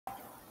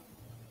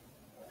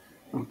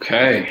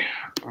Okay.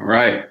 All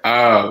right.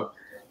 I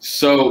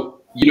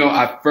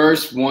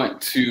first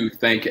want to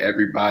thank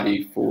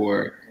everybody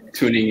for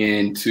tuning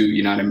in to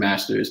United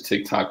Masters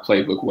TikTok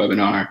Playbook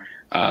webinar.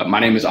 My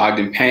name is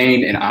Ogden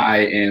Payne, and I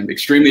am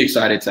extremely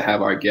excited to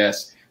have our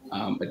guest,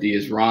 Adi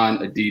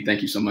Isran. Adi,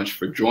 thank you so much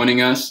for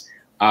joining us.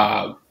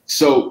 Kind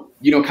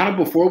of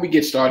before we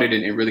get started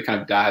and really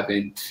kind of dive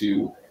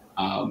into,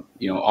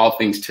 all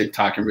things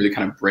TikTok and really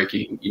kind of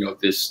breaking,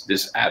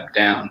 this app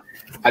down,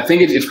 I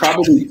think it's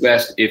probably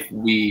best if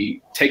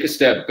we take a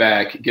step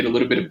back, get a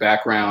little bit of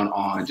background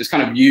on just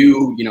kind of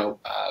you,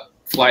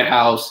 Flight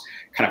House,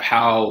 kind of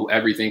how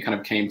everything kind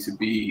of came to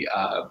be,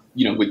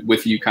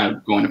 with you kind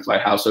of going to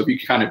Flight House. So if you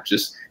could kind of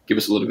just give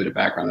us a little bit of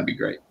background, that'd be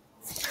great.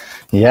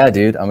 Yeah,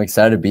 dude, I'm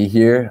excited to be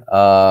here.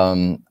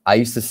 I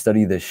used to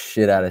study the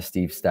shit out of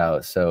Steve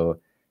Stout, so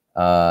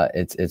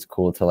it's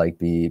cool to like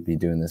be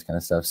doing this kind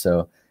of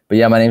stuff. But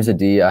yeah, my name's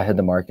Adi. I head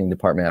the marketing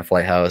department at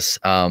Flight House.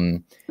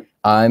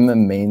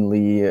 I'm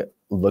mainly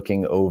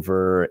looking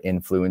over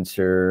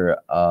influencer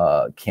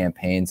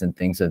campaigns and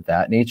things of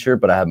that nature,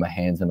 but I have my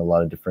hands in a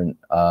lot of different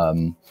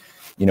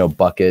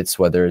buckets,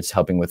 whether it's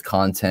helping with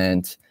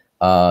content,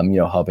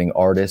 helping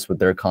artists with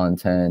their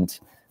content,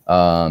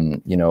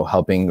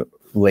 helping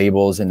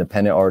labels,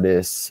 independent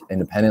artists,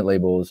 independent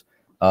labels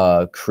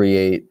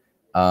create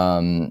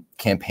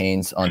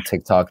campaigns on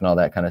TikTok and all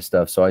that kind of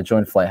stuff. So I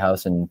joined Flight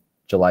House in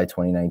July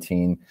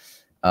 2019.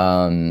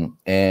 And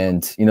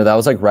that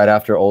was like right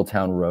after Old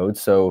Town Road.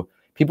 So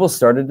people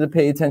started to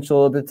pay attention a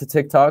little bit to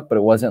TikTok, but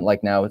it wasn't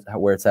like now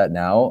where it's at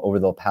now. Over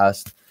the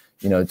past,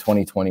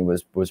 2020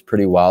 was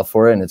pretty wild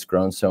for it, and it's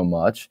grown so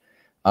much.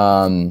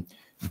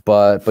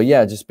 But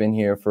yeah, just been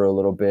here for a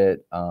little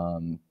bit.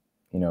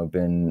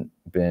 Been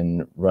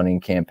running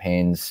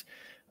campaigns,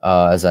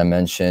 as I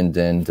mentioned,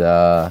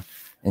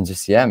 and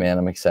just, yeah, man,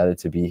 I'm excited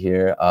to be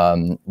here.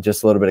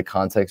 Just a little bit of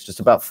context just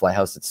about Flight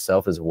House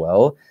itself as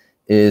well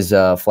is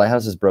Flight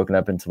House is broken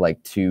up into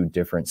like two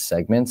different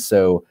segments.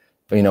 So,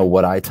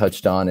 what I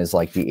touched on is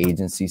like the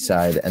agency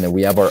side, and then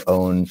we have our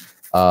own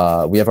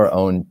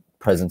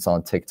presence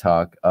on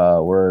TikTok.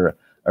 We're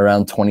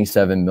around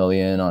 27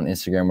 million on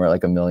Instagram. We're at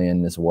like 1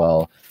 million as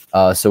well.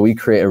 So we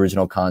create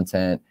original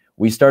content.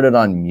 We started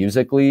on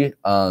Musical.ly.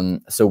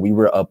 So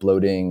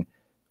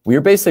we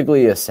were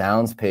basically a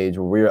sounds page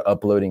where we were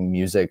uploading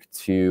music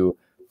to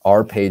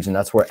our page, and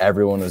that's where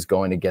everyone was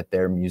going to get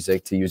their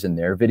music to use in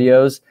their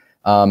videos.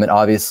 And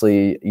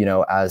obviously,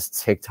 as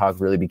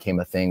TikTok really became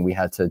a thing, we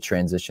had to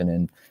transition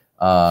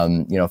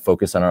and,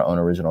 focus on our own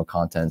original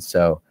content.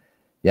 So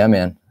yeah,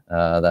 man,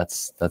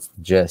 that's the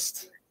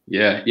gist.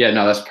 Yeah.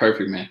 No, that's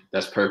perfect, man.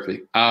 That's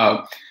perfect.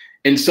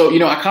 And so,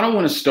 I kind of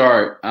want to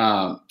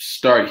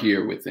start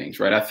here with things,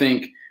 right? I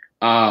think,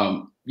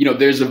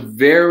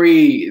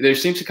 there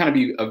seems to kind of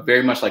be a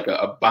very much like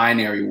a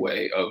binary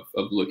way of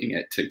looking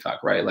at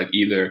TikTok, right? Like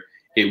either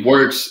it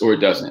works or it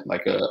doesn't,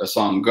 like a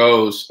song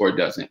goes or it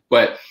doesn't.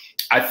 But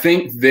I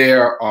think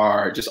there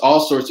are just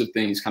all sorts of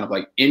things kind of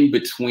like in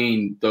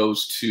between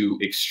those two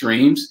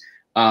extremes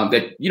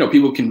that,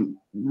 people can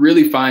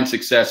really find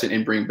success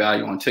and bring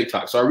value on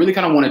TikTok. So I really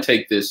kind of want to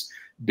take this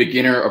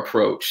beginner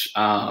approach.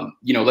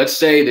 Let's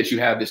say that you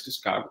have this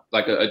a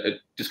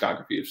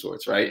discography of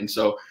sorts, right? And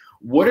so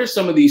what are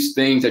some of these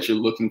things that you're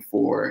looking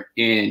for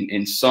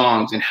in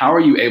songs, and how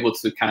are you able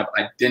to kind of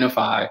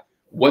identify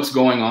what's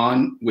going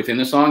on within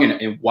the song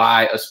and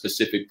why a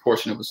specific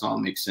portion of a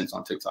song makes sense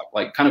on TikTok?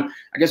 Like kind of,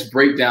 I guess,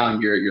 break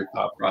down your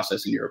thought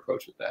process and your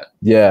approach with that.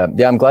 Yeah.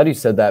 I'm glad you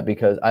said that,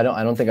 because I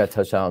don't think I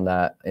touched on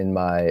that in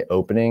my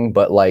opening,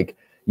 but like,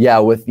 yeah,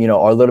 with,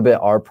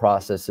 our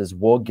process is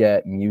we'll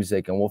get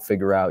music and we'll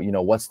figure out,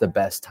 what's the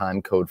best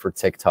time code for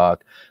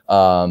TikTok,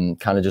 kind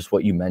of just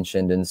what you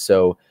mentioned. And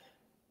so,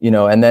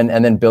 and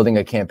then building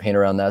a campaign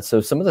around that.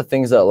 So some of the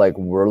things that like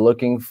we're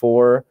looking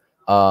for,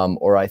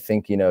 or I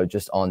think,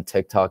 just on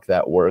TikTok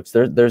that works,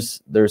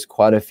 there's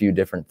quite a few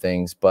different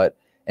things,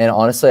 and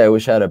honestly, I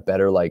wish I had a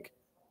better like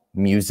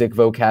music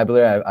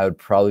vocabulary. I would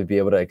probably be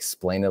able to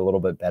explain it a little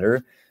bit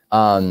better.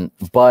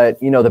 But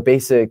the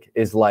basic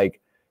is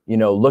like,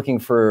 looking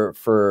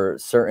for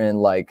certain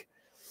like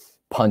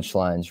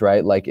punchlines,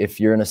 right? Like if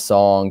you're in a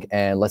song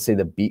and let's say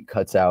the beat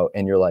cuts out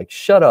and you're like,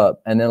 shut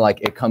up. And then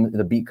like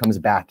the beat comes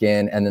back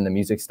in and then the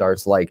music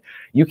starts, like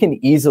you can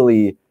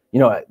easily,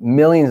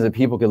 millions of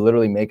people could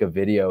literally make a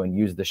video and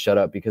use the shut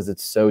up because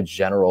it's so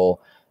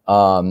general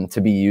to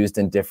be used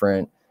in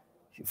different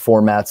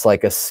formats,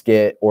 like a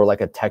skit or like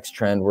a text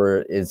trend where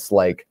it's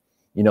like,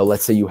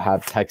 let's say you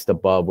have text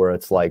above where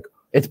it's like,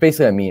 it's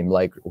basically a meme,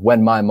 like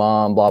when my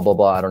mom, blah, blah,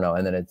 blah, I don't know.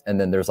 And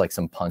then there's like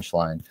some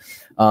punchline.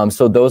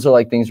 So those are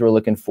like things we're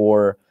looking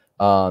for,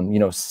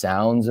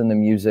 sounds in the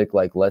music.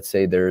 Like, let's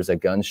say there's a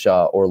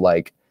gunshot or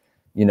like,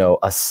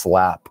 a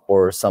slap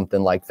or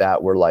something like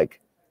that, where like,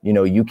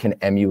 you can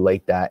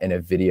emulate that in a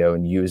video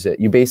and use it.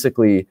 You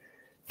basically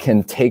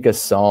can take a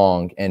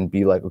song and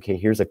be like, okay,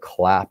 here's a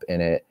clap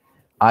in it.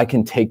 I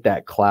can take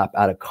that clap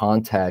out of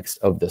context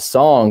of the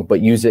song,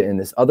 but use it in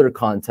this other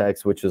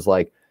context, which is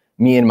like,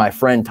 me and my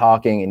friend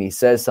talking and he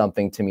says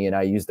something to me and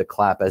I use the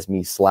clap as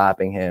me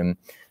slapping him.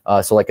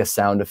 So like a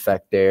sound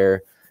effect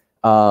there.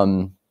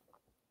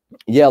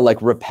 Yeah, like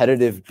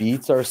repetitive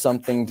beats are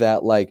something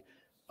that like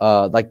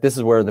this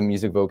is where the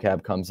music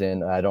vocab comes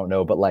in. I don't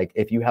know, but like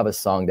if you have a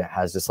song that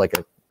has just like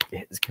a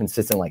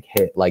consistent like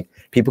hit, like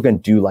people can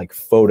do like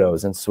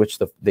photos and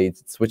they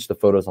switch the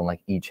photos on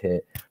like each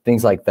hit,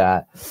 things like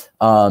that.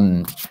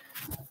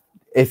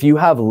 If you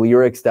have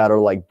lyrics that are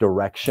like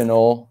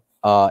directional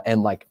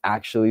and like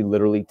actually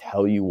literally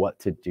tell you what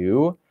to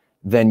do,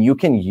 then you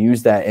can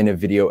use that in a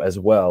video as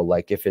well.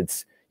 Like if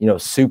it's, you know,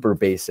 super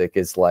basic,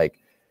 it's like,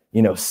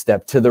 you know,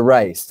 step to the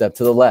right, step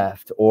to the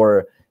left.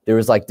 Or there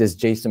was like this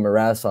Jason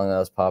Mraz song that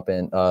was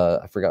popping.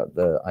 I forgot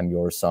the I'm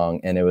Yours song.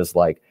 And it was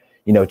like,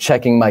 you know,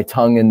 checking my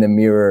tongue in the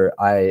mirror,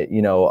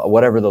 you know,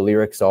 whatever the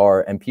lyrics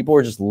are. And people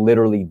were just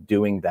literally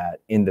doing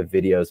that in the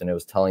videos and it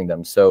was telling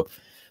them. So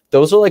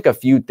those are like a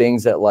few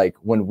things that like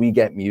when we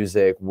get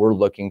music, we're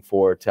looking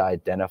for to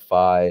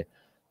identify,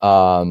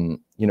 you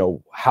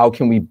know, how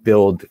can we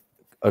build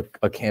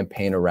a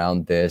campaign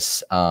around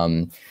this?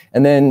 And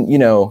then, you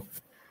know,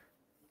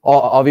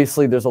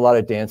 obviously there's a lot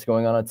of dance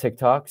going on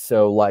TikTok.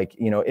 So like,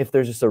 you know, if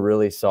there's just a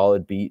really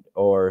solid beat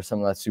or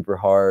something that's super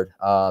hard,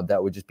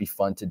 that would just be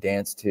fun to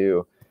dance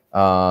to.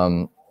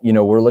 You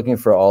know, we're looking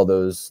for all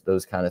those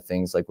kind of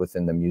things like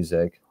within the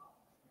music.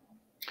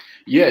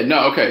 Yeah,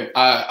 no, okay.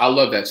 I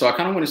love that. So I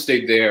kind of want to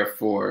stay there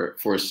for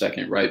a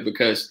second, right?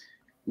 Because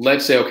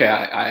let's say, okay,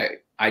 I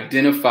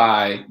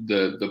identify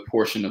the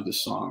portion of the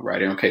song,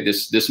 right? And okay,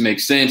 this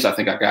makes sense. I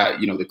think I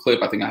got, you know, the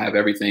clip. I think I have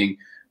everything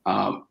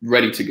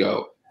ready to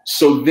go.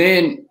 So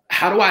then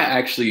how do I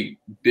actually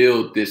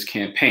build this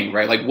campaign,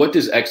 right? Like what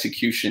does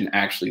execution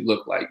actually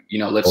look like? You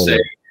know, let's say,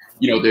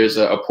 you know, there's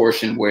a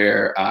portion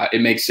where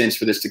it makes sense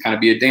for this to kind of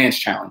be a dance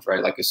challenge,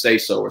 right? Like a say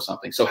so or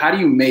something. So how do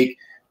you make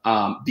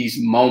these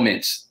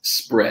moments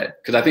spread?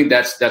 Because I think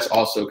that's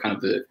also kind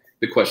of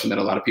the question that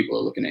a lot of people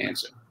are looking to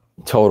answer.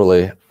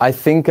 Totally. I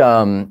think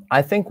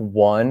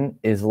one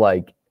is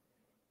like,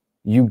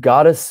 you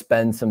got to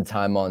spend some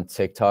time on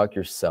TikTok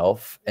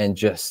yourself and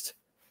just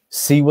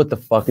see what the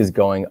fuck is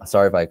going on.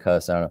 Sorry if I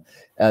cuss, I don't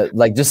know.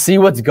 Like just see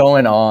what's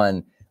going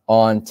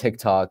on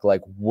TikTok. Like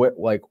what,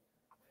 like,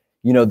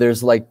 you know,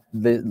 there's like,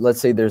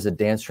 let's say there's a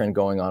dance trend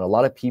going on. A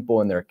lot of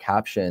people in their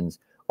captions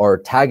are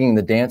tagging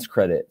the dance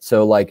credit.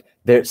 So like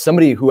there's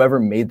somebody, whoever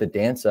made the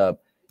dance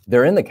up,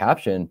 they're in the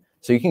caption.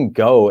 So you can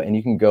go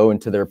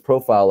into their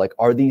profile. Like,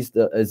 is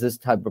this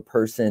type of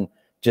person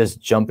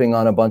just jumping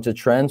on a bunch of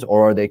trends,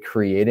 or are they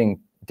creating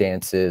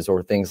dances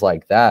or things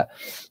like that?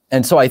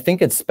 And so I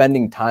think it's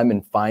spending time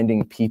and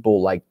finding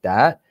people like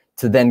that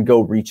to then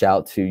go reach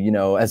out to, you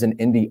know, as an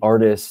indie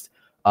artist,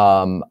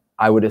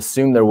 I would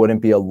assume there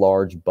wouldn't be a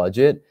large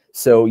budget.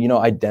 So, you know,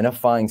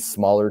 identifying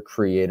smaller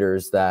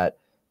creators that,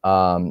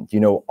 you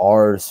know,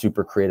 are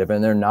super creative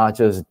and they're not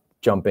just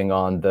jumping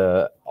on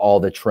all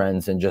the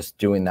trends and just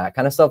doing that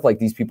kind of stuff. Like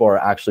these people are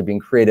actually being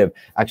creative,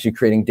 actually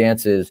creating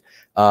dances,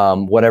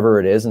 whatever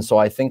it is. And so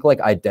I think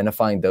like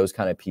identifying those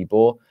kind of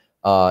people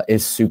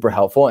is super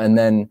helpful. And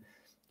then,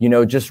 you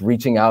know, just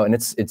reaching out, and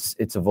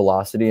it's a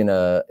velocity and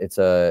it's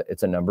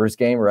a numbers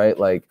game, right?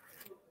 Like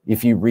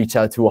if you reach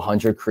out to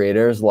 100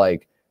 creators,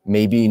 like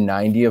maybe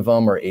 90 of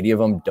them or 80 of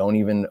them don't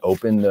even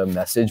open the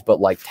message, but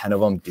like 10 of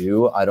them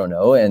do. I don't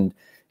know. And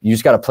you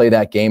just got to play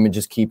that game and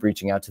just keep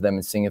reaching out to them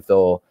and seeing if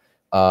they'll,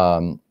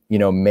 you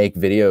know, make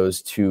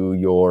videos to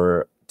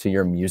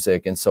your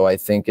music. And so I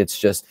think it's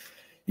just,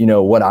 you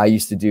know, what I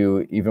used to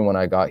do even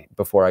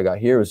before I got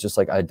here was just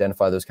like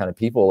identify those kind of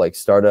people, like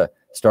start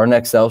an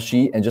Excel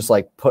sheet and just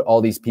like put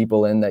all these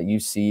people in that you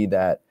see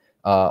that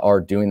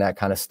are doing that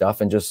kind of stuff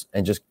and just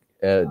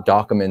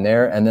dock them in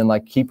there, and then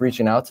like keep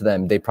reaching out to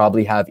them. They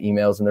probably have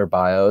emails in their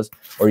bios,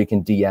 or you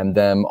can DM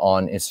them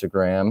on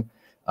Instagram,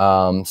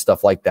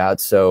 stuff like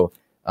that. So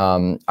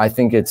I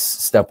think it's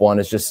step one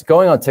is just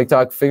going on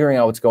TikTok, figuring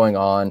out what's going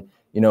on.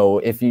 You know,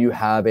 if you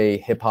have a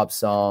hip hop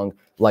song,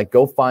 like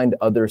go find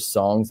other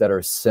songs that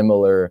are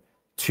similar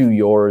to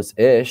yours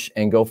ish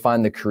and go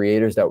find the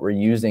creators that were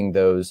using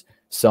those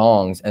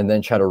songs and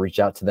then try to reach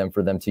out to them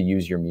for them to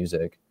use your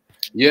music.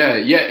 Yeah.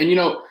 Yeah. And, you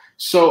know,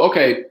 so,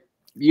 okay.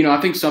 You know,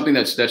 I think something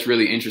that's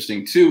really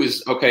interesting too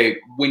is, okay,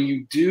 when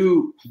you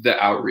do the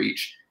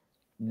outreach,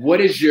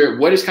 what is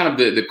kind of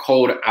the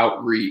cold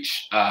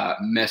outreach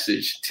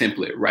message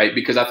template, right?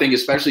 Because I think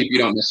especially if you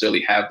don't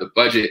necessarily have the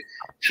budget,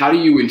 how do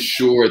you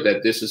ensure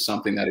that this is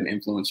something that an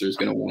influencer is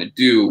going to want to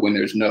do when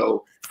there's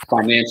no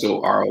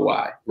financial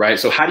ROI, right?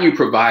 So how do you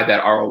provide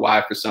that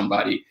ROI for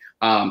somebody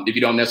if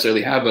you don't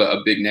necessarily have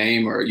a big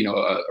name or, you know,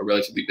 a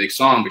relatively big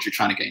song, but you're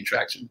trying to gain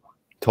traction?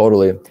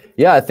 Totally.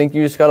 Yeah, I think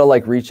you just got to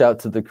like reach out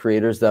to the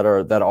creators that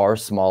are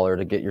smaller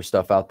to get your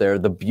stuff out there.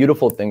 The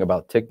beautiful thing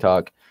about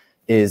TikTok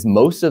is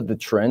most of the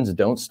trends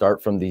don't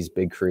start from these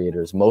big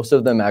creators. Most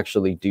of them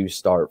actually do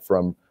start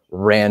from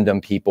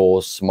random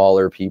people,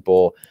 smaller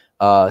people.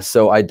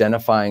 So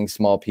identifying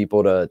small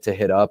people to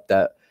hit up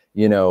that,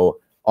 you know,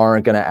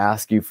 aren't going to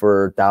ask you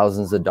for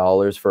thousands of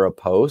dollars for a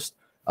post.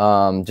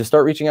 Just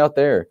start reaching out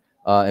there.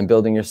 and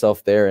building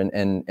yourself there.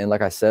 And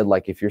like I said,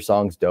 like if your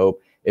song's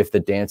dope, if the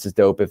dance is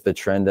dope, if the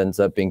trend ends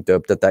up being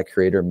dope that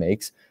creator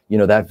makes, you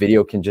know, that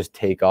video can just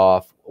take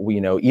off.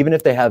 You know, even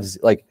if they have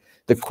like,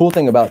 the cool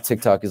thing about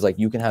TikTok is like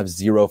you can have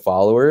 0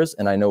 followers,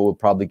 and I know we'll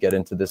probably get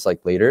into this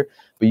like later,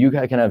 but you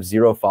can have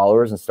 0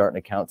 followers and start an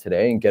account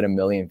today and get 1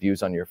 million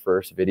views on your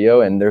first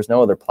video, and there's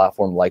no other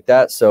platform like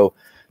that. So,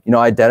 you know,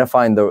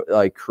 identifying the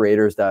like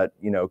creators that,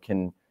 you know,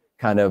 can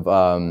kind of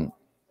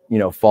you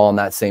know, fall on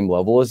that same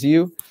level as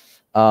you.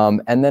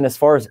 And then as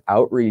far as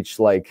outreach,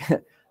 like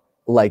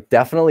like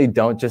definitely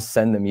don't just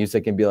send the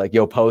music and be like,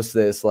 yo, post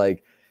this.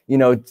 Like, you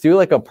know, do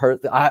like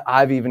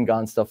I've even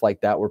gotten stuff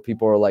like that where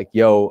people are like,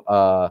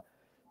 yo,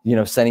 you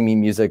know, sending me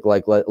music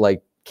like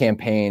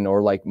campaign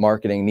or like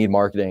need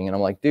marketing, and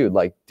I'm like, dude,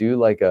 like do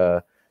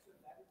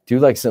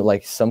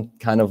some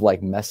kind of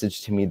like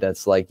message to me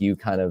that's like you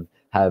kind of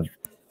have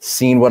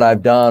seen what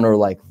I've done, or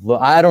like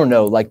I don't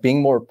know, like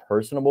being more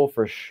personable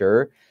for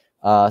sure.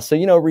 So,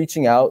 you know,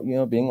 reaching out, you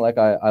know, being like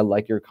I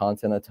like your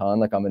content a ton,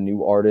 like I'm a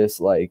new artist,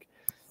 like,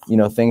 you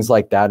know, things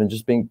like that, and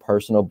just being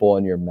personable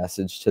in your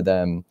message to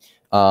them.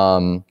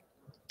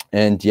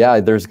 And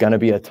yeah, there's gonna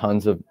be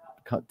tons of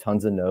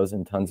no's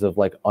and tons of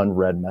like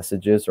unread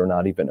messages or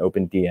not even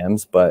open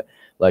DMs, but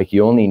like you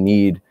don't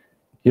need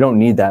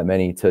that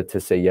many to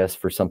say yes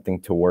for something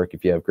to work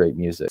if you have great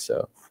music.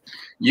 So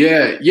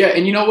yeah.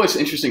 And you know what's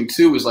interesting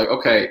too is like,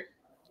 okay,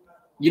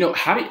 you know,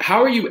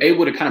 how are you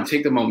able to kind of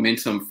take the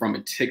momentum from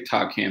a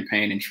TikTok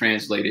campaign and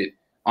translate it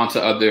onto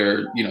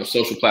other, you know,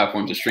 social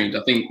platforms and streams?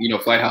 I think, you know,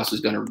 Flight House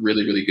has done a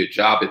really, really good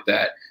job at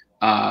that.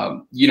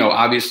 You know,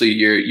 obviously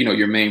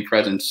your main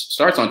presence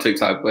starts on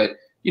TikTok, but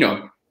you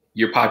know,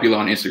 you're popular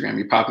on Instagram,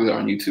 you're popular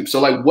on YouTube. So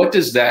like, what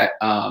does that,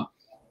 I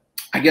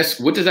guess,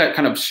 what does that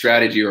kind of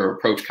strategy or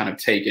approach kind of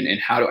take, and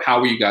how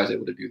were you guys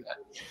able to do that?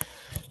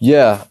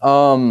 Yeah.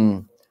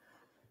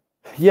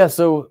 Yeah.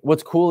 So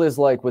what's cool is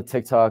like with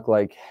TikTok,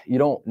 like you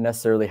don't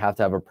necessarily have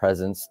to have a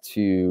presence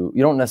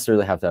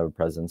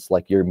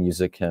like your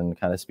music can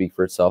kind of speak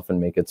for itself and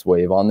make its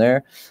wave on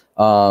there.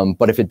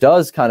 But if it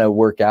does kind of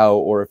work out,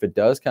 or if it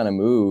does kind of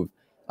move,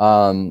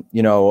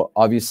 you know,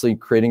 obviously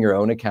creating your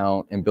own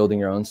account and building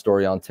your own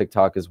story on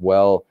TikTok as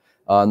well.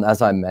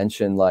 As I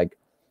mentioned, like,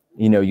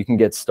 you know, you can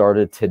get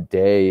started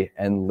today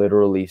and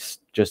literally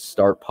just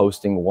start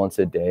posting once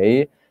a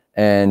day.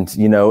 And,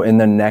 you know, in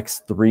the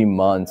next 3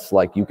 months,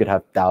 like you could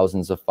have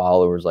thousands of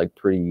followers, like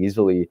pretty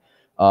easily.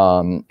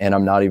 And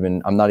I'm not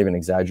even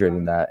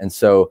exaggerating that. And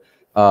so,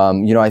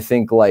 you know, I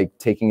think like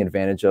taking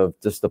advantage of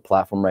just the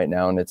platform right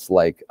now, and it's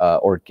like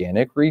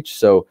organic reach.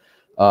 So,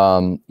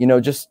 you know,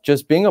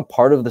 just being a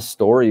part of the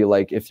story,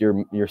 like if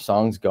your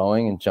song's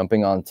going and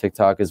jumping on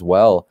TikTok as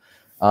well.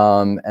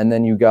 And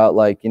then you got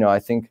like, you know, I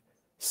think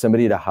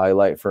somebody to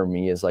highlight for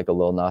me is like a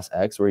Lil Nas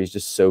X, where he's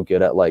just so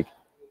good at like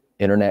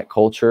internet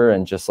culture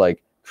and just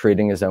like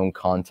creating his own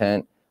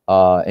content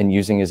and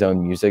using his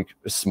own music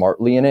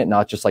smartly in it,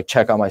 not just like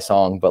check out my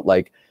song, but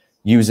like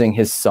using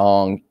his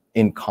song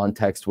in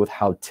context with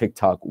how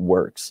TikTok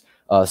works.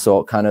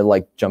 So kind of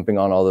like jumping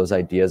on all those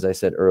ideas I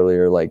said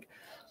earlier, like,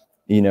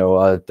 you know,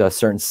 a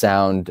certain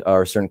sound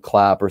or a certain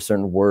clap or a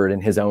certain word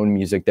in his own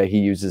music that he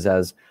uses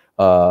as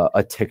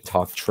a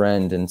TikTok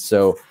trend. And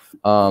so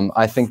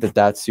I think that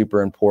that's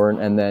super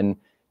important. And then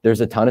there's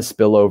a ton of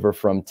spillover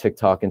from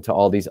TikTok into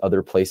all these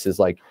other places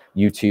like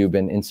YouTube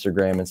and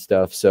Instagram and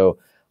stuff. So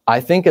I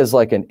think as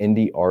like an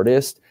indie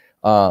artist,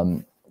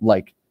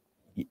 like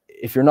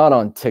if you're not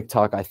on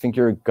TikTok, I think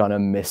you're gonna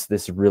miss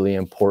this really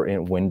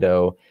important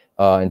window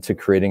into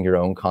creating your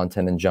own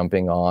content and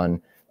jumping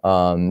on,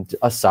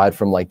 aside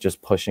from like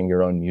just pushing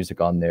your own music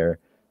on there,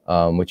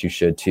 which you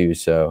should too.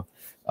 So,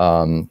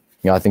 you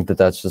know, I think that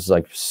that's just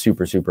like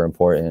super, super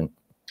important.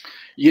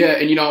 Yeah,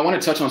 and you know, I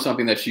want to touch on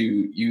something that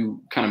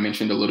you kind of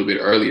mentioned a little bit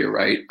earlier,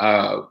 right?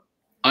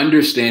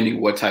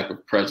 Understanding what type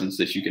of presence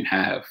that you can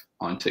have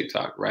on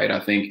TikTok, right? I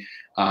think,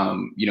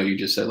 you know, you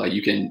just said like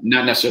you can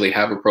not necessarily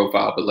have a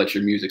profile, but let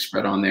your music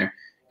spread on there.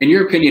 In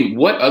your opinion,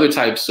 what other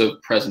types of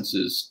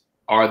presences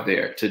are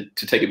there to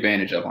take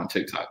advantage of on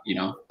TikTok? You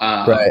know,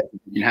 Right.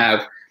 you can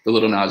have the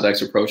Lil Nas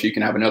X approach. You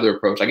can have another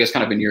approach. I guess,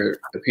 kind of in your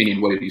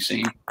opinion, what have you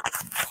seen?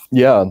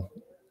 Yeah.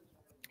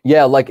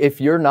 Yeah, like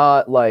if you're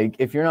not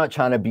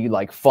trying to be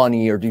like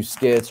funny or do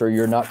skits, or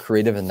you're not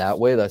creative in that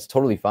way, that's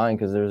totally fine,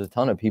 because there's a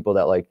ton of people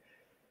that like,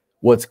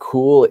 what's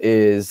cool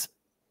is,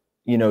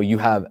 you know, you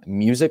have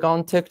music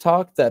on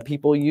TikTok that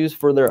people use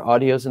for their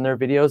audios and their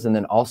videos. And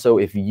then also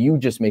if you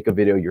just make a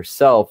video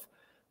yourself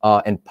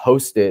and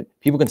post it,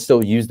 people can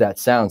still use that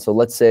sound. So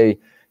let's say,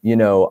 you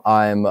know,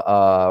 I'm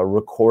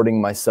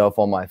recording myself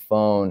on my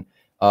phone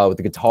with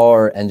the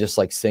guitar and just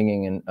like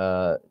singing and,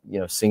 you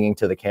know, singing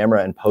to the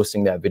camera and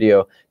posting that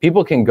video.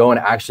 People can go and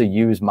actually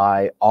use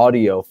my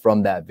audio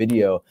from that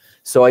video.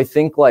 So I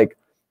think like,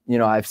 you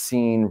know, I've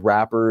seen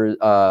rappers,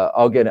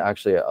 I'll get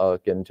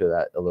into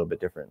that a little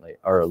bit differently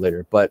or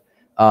later, but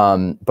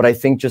I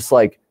think just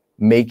like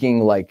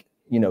making like,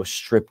 you know,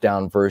 stripped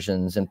down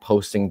versions and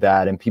posting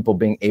that and people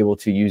being able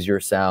to use your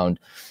sound.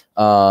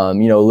 You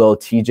know, Lil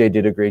TJ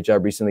did a great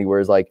job recently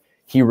where it's like,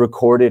 he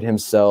recorded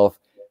himself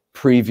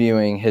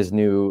previewing his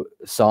new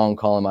song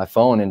Calling My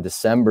Phone in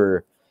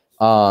December.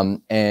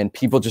 And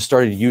people just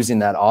started using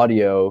that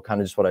audio, kind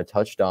of just what I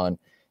touched on,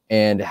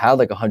 and it had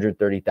like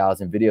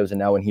 130,000 videos. And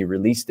now when he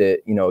released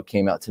it, you know, it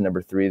came out to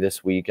 #3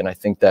 this week. And I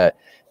think that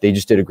they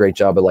just did a great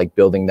job of like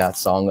building that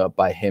song up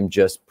by him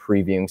just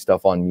previewing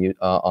stuff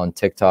on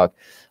TikTok.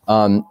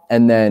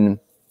 And then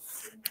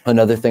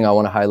another thing I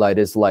want to highlight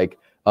is like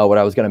what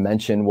I was going to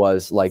mention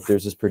was like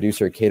there's this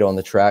producer, Kato on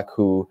the Track,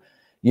 who,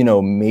 you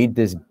know, made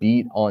this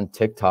beat on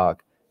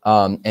TikTok.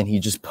 And he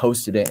just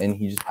posted it and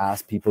he just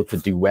asked people to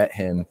duet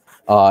him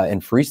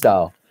and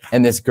freestyle.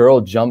 And this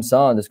girl jumps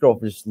on. This girl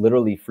just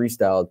literally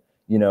freestyled,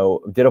 you know,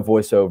 did a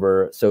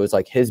voiceover. So it's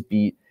like his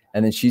beat,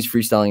 and then she's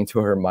freestyling to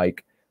her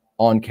mic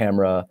on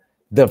camera.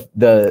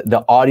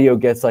 The audio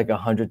gets like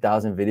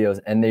 100,000 videos,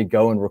 and they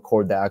go and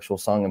record the actual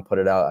song and put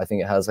it out. I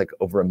think it has like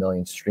over 1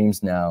 million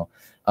streams now.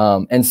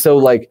 And so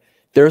like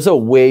there's a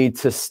way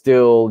to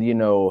still, you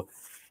know,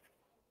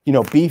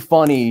 be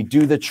funny,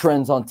 do the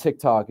trends on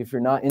TikTok. If you're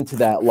not into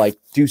that, like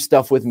do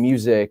stuff with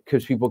music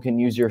because people can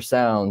use your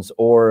sounds,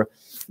 or,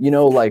 you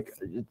know, like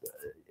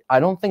I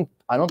don't think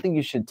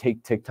you should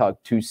take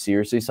TikTok too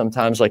seriously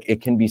sometimes. Like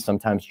it can be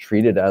sometimes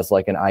treated as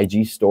like an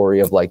IG story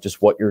of like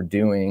just what you're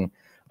doing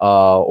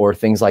or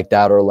things like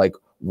that, or like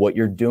what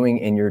you're doing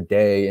in your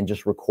day and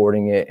just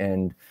recording it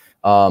and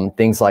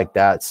things like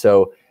that.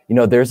 So, you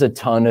know, there's a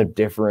ton of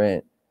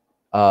different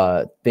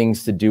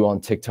things to do on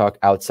TikTok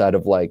outside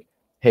of like,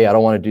 hey, I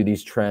don't want to do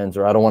these trends,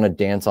 or I don't want to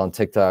dance on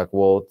TikTok.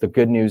 Well, the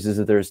good news is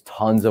that there's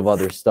tons of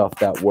other stuff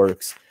that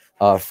works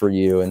for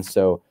you. And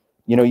so,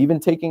 you know, even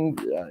taking,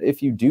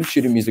 if you do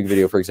shoot a music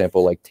video, for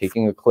example, like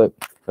taking a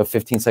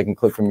 15-second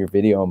clip from your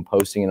video and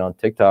posting it on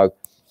TikTok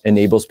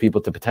enables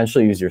people to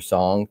potentially use your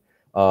song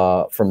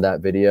from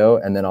that video.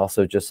 And then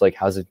also just like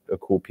has a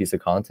cool piece of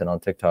content on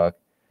TikTok.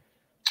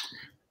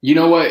 You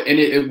know what?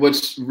 And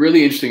what's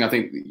really interesting, I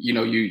think, you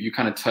know, you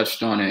kind of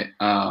touched on it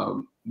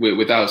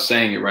without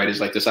saying it, right? Is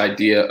like this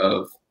idea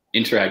of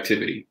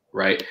interactivity,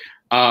 right?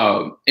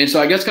 And so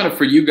I guess kind of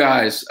for you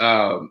guys,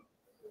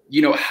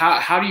 you know,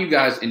 how do you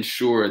guys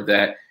ensure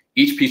that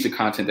each piece of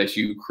content that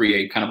you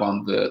create kind of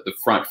on the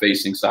front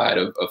facing side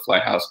of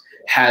Flighthouse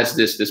has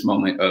this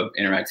moment of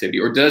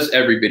interactivity, or does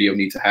every video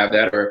need to have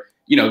that? Or,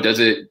 you know, does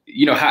it,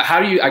 you know, how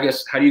do you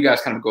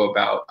guys kind of go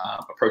about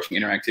approaching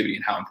interactivity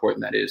and how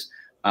important that is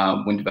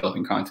when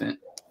developing content?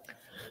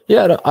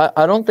 Yeah,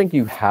 I don't think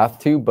you have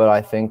to, but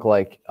I think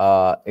like,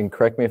 and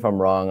correct me if I'm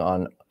wrong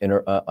on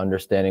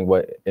understanding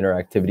what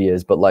interactivity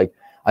is, but like,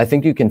 I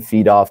think you can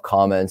feed off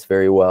comments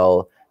very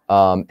well.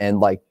 And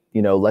like,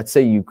 you know, let's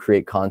say you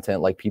create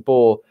content, like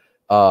people,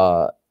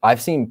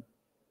 I've seen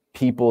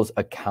people's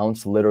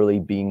accounts literally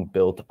being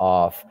built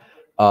off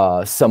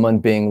someone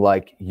being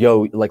like,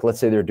 yo, like, let's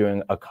say they're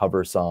doing a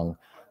cover song.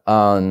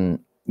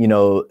 You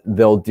know,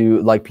 they'll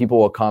do like, people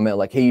will comment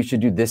like, hey, you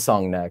should do this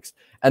song next.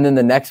 And then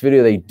the next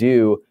video they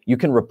do, you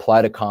can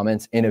reply to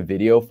comments in a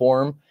video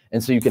form.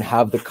 And so you can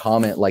have the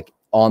comment like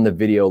on the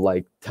video,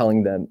 like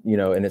telling them, you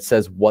know, and it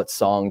says what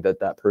song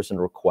that person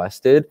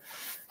requested.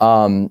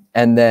 And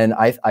then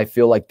I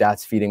feel like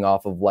that's feeding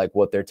off of like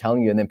what they're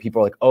telling you. And then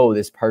people are like, oh,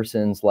 this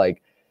person's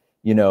like,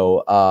 you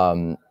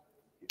know,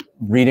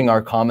 reading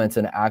our comments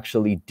and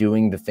actually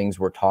doing the things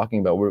we're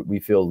talking about. We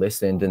feel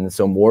listened. And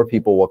so more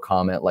people will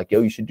comment like,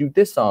 yo, you should do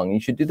this song.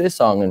 You should do this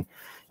song. And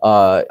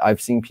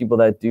I've seen people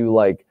that do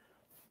like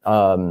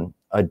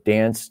a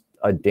dance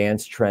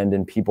trend,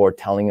 and people are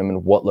telling them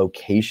in what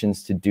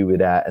locations to do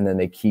it at. And then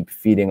they keep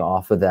feeding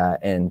off of that.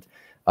 And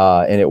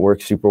it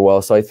works super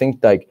well. So I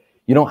think like,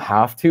 you don't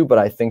have to, but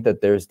I think that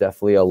there's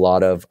definitely a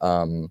lot of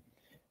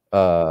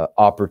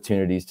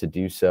opportunities to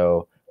do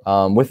so.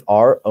 With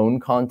our own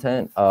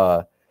content,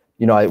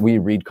 you know, we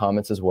read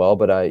comments as well,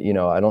 but you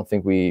know, I don't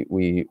think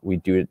we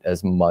do it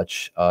as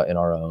much in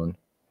our own.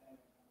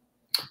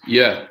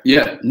 Yeah.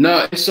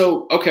 No.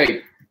 So,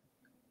 okay,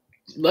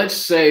 let's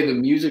say the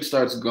music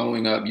starts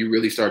going up, you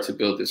really start to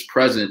build this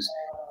presence.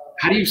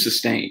 How do you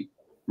sustain,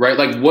 right?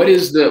 Like, what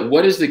is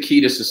the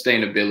key to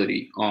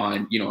sustainability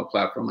on, you know, a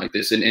platform like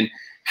this? And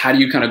how do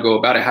you kind of go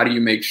about it? How do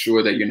you make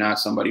sure that you're not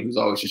somebody who's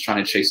always just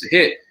trying to chase a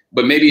hit,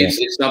 but maybe it's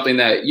something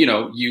that, you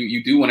know,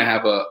 you do want to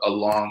have a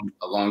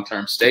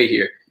long-term stay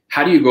here?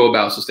 How do you go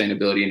about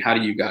sustainability, and how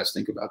do you guys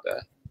think about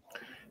that?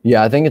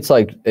 Yeah, I think it's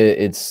like,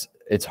 it's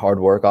hard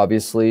work,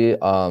 obviously,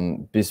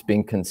 just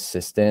being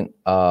consistent.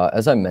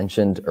 As I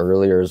mentioned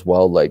earlier as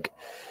well, like,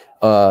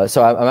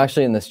 so I'm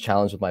actually in this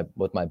challenge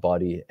with my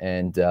buddy,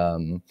 and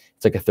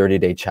it's like a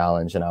 30-day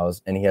challenge,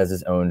 and he has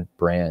his own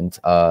brand,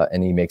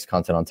 and he makes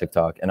content on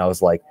TikTok. And I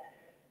was like,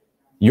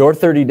 your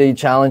 30-day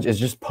challenge is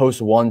just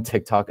post one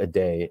TikTok a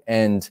day.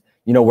 And,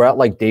 you know, we're at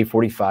like day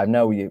 45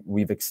 now.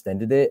 We've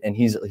extended it, and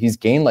he's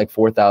gained like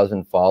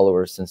 4,000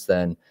 followers since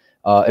then,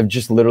 of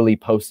just literally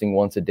posting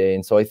once a day.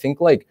 And so I think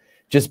like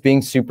just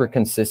being super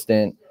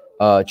consistent,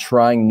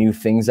 trying new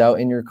things out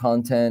in your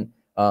content,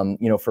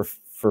 you know, for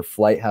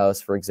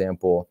Flighthouse, for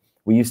example,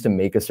 we used to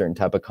make a certain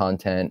type of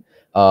content.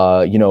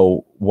 You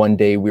know, one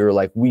day we were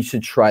like, we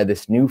should try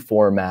this new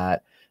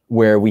format.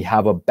 where we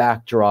have a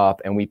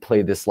backdrop and we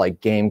play this like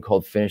game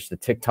called Finish the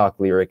TikTok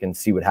Lyric and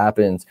see what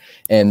happens.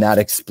 And that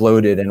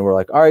exploded. And we're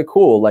like, all right,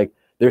 cool. Like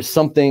there's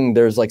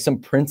like some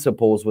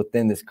principles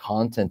within this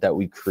content that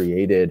we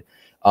created.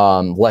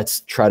 Let's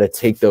try to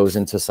take those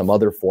into some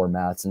other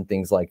formats and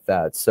things like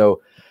that.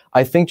 So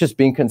I think just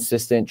being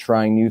consistent,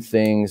 trying new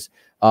things.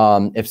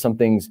 If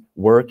something's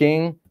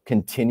working,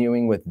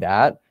 continuing with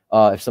that.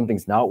 If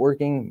something's not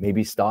working,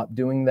 maybe stop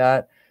doing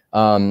that.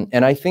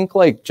 And I think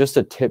like just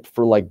a tip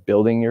for like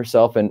building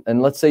yourself,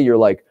 and let's say you're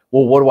like,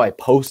 well, what do I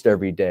post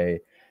every day?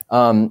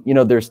 You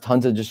know, there's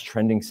tons of just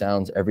trending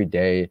sounds every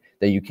day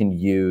that you can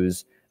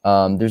use.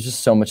 There's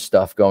just so much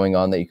stuff going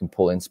on that you can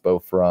pull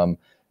inspo from.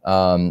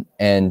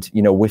 And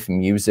you know, with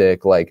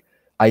music, like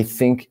I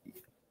think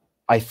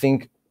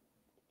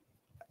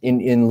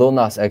in Lil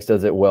Nas X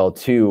does it well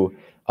too.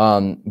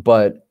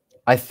 But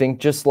I think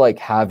just like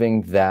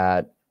having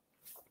that,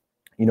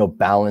 you know,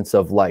 balance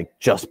of like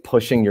just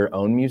pushing your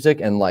own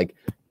music and like,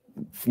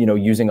 you know,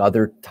 using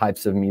other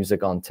types of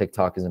music on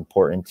TikTok is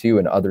important too,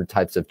 and other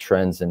types of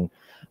trends, and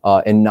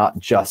not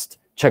just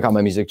check out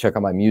my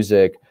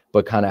music,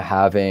 but kind of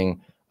having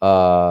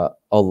a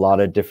lot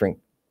of different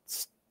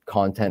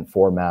content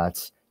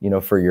formats, you know,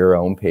 for your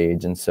own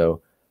page. And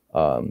so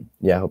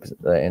yeah, I hope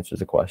that answers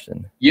the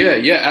question.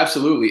 Yeah,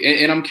 absolutely.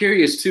 And I'm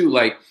curious too,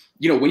 like,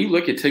 you know, when you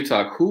look at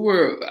TikTok, who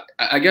are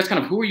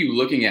you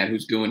looking at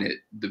who's doing it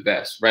the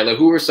best, right? Like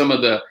who are some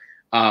of the,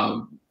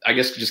 I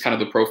guess just kind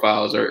of the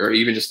profiles or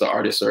even just the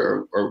artists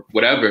or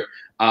whatever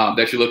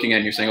that you're looking at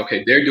and you're saying,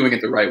 okay, they're doing it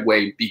the right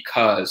way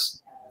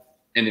because,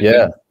 and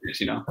then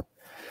you know?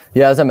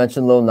 Yeah, as I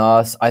mentioned, Lil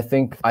Nas, I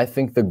think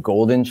the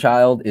golden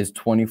child is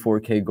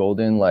 24K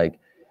Golden. Like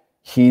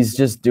he's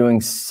just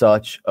doing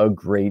such a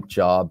great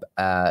job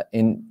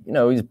you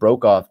know, he's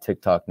broke off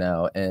TikTok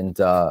now,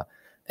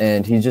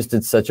 and he just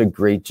did such a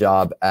great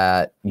job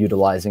at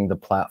utilizing the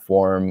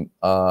platform,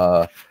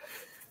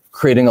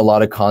 creating a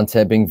lot of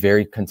content, being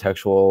very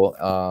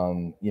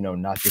contextual, you know,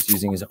 not just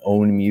using his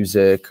own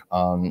music,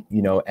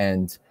 you know,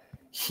 and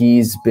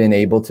he's been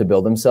able to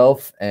build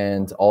himself.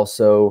 And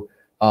also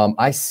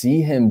I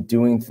see him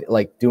doing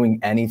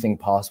anything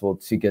possible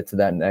to get to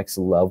that next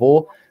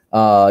level.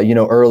 You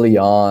know, early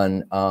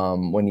on,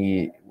 when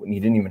he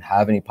didn't even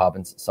have any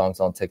poppin' songs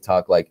on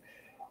TikTok, like,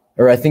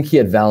 or I think he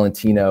had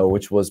Valentino,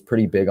 which was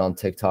pretty big on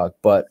TikTok,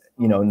 but,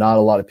 you know, not a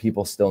lot of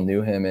people still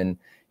knew him. And,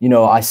 you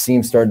know, I see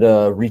him start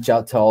to reach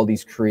out to all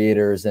these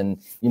creators,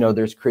 and, you know,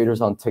 there's creators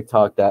on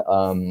TikTok that,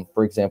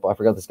 for example, I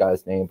forgot this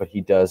guy's name, but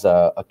he does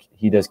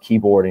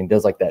keyboarding,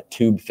 does like that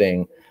tube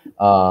thing,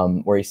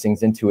 where he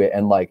sings into it.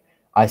 And like,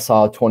 I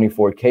saw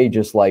 24K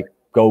just like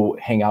go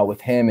hang out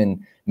with him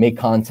and make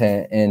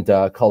content and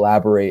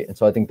collaborate. And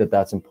so I think that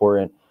that's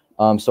important.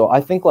 So I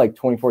think like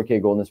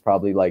 24K Golden is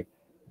probably like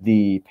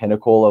the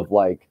pinnacle of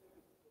like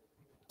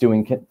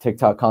doing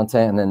TikTok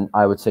content. And then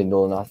I would say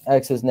Lil Nas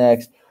X is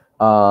next.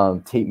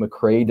 Tate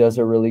McRae does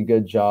a really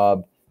good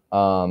job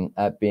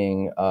at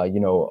being, you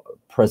know,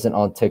 present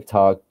on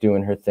TikTok,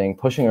 doing her thing,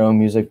 pushing her own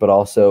music, but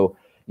also,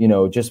 you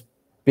know, just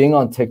being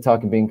on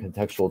TikTok and being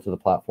contextual to the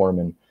platform.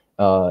 And,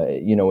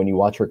 you know, when you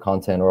watch her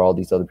content or all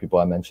these other people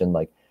I mentioned,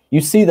 like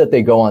you see that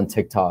they go on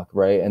TikTok,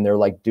 right? And they're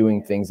like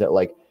doing things that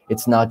like,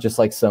 it's not just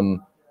like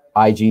some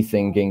IG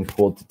thing getting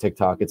pulled to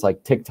TikTok. It's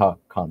like TikTok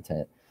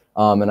content.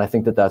 And I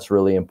think that that's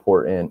really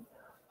important.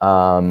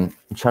 I'm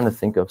trying to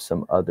think of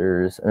some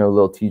others. I know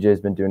Lil TJ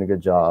has been doing a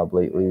good job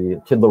lately.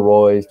 Kid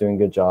Laroi is doing a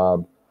good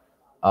job.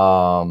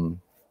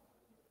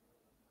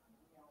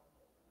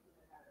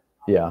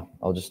 Yeah,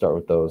 I'll just start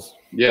with those.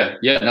 Yeah,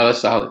 no, that's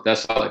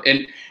solid.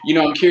 And, you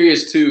know, I'm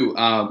curious too,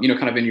 you know,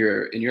 kind of in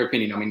your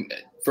opinion, I mean,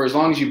 for as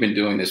long as you've been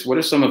doing this, what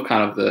are some of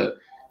kind of the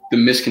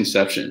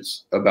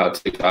misconceptions about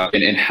TikTok,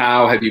 and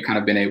how have you kind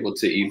of been able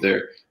to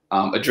either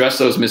address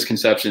those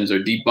misconceptions or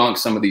debunk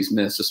some of these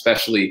myths,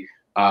 especially,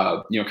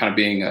 you know, kind of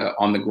being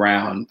on the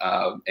ground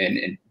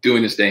and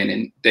doing this day in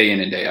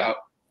and day out?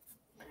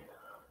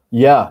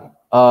 Yeah.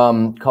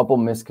 Couple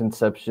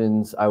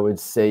misconceptions I would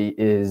say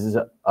is,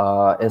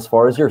 as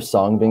far as your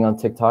song being on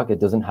TikTok, it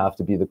doesn't have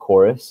to be the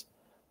chorus.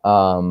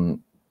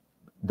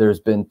 There's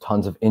been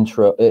tons of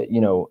intro,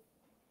 you know,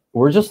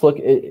 you just need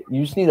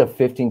a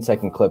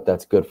 15-second clip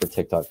that's good for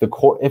TikTok.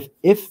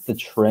 If the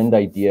trend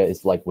idea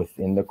is like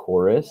within the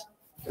chorus,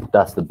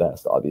 that's the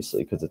best,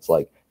 obviously, because it's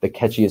like the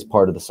catchiest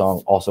part of the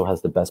song also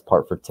has the best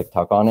part for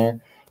TikTok on there.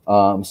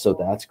 So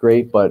that's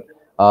great, but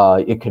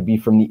it could be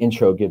from the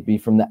intro, it could be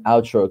from the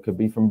outro, it could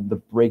be from the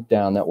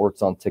breakdown that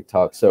works on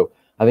TikTok. So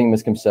I think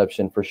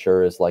misconception for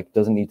sure is like,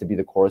 doesn't need to be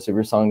the chorus of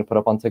your song to put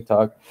up on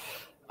TikTok.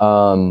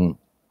 Other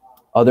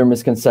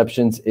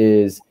misconceptions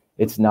is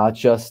it's not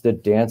just a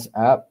dance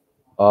app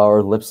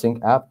or lip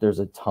sync app. There's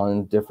a ton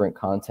of different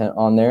content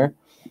on there.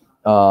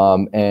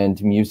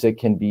 And music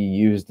can be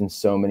used in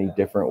so many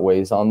different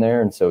ways on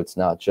there. And so it's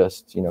not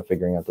just, you know,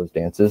 figuring out those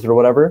dances or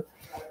whatever.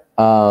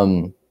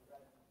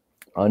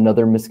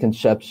 Another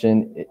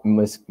misconception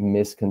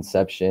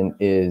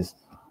is,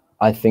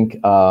 I think,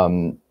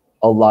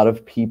 a lot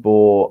of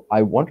people,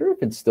 I wonder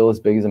if it's still as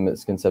big as a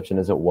misconception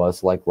as it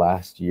was like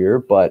last year,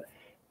 but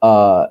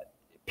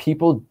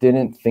people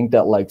didn't think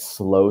that like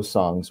slow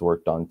songs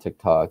worked on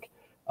TikTok.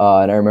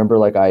 And I remember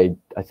like I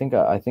think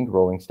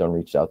Rolling Stone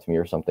reached out to me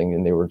or something,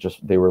 and they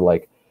were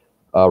like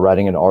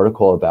writing an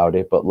article about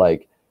it. But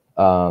like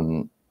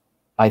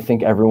I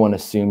think everyone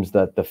assumes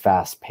that the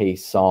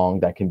fast-paced song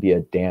that can be a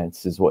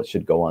dance is what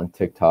should go on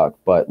TikTok.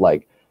 But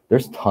like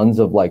there's tons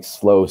of like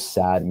slow,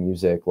 sad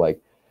music. Like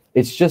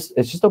it's just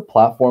a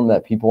platform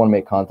that people want to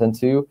make content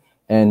to.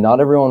 And not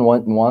everyone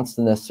wants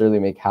to necessarily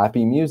make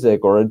happy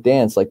music or a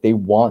dance. Like they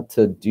want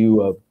to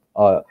do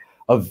a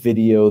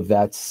video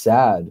that's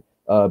sad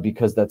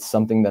because that's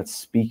something that's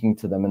speaking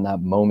to them in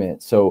that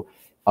moment. So,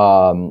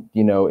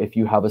 you know, if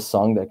you have a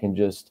song that can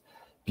just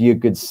be a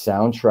good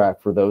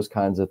soundtrack for those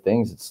kinds of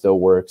things, it still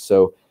works.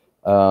 So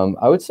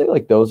I would say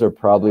like those are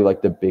probably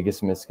like the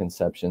biggest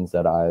misconceptions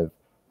that I've.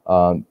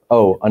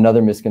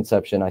 Another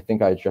misconception, I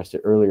think I addressed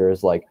it earlier,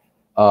 is like,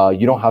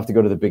 you don't have to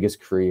go to the biggest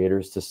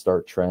creators to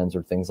start trends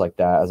or things like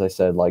that. As I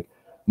said, like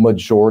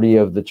majority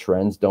of the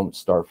trends don't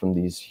start from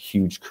these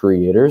huge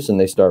creators, and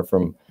they start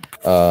from,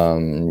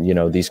 you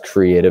know, these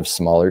creative,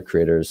 smaller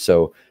creators.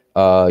 So,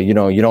 you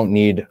know, you don't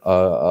need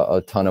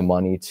a ton of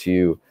money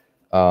to,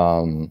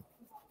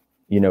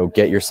 you know,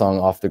 get your song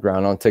off the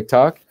ground on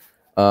TikTok.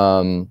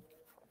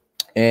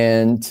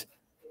 And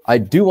I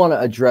do want to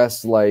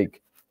address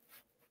like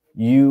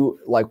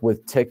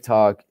with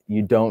TikTok,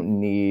 you don't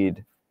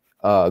need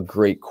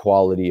great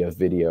quality of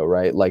video,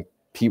 right? Like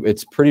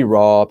it's pretty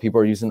raw.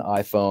 People are using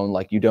iPhone.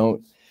 Like you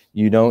don't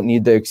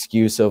need the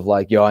excuse of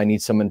like, yo, I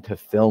need someone to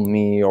film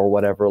me or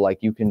whatever. Like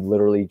you can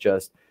literally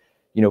just,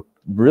 you know,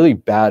 really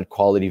bad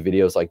quality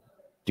videos like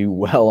do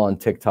well on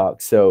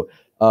TikTok. So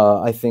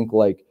I think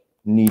like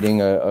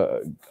needing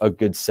a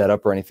good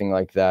setup or anything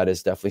like that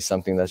is definitely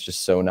something that's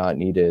just so not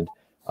needed.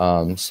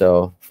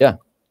 So yeah.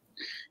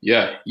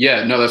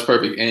 Yeah, no, that's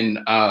perfect. And,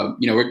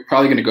 you know, we're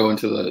probably going to go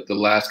into the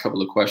last couple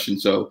of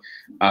questions. So,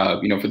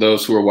 you know, for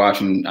those who are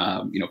watching,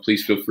 you know,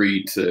 please feel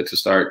free to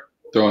start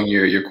throwing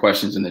your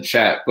questions in the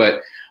chat.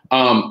 But,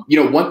 you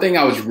know, one thing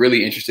I was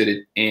really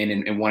interested in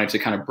and wanted to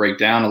kind of break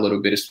down a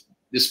little bit,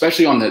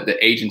 especially on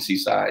the agency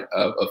side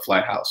of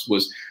Flight House,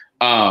 was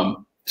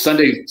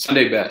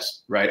Sunday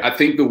Best, right? I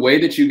think the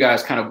way that you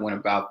guys kind of went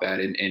about that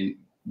and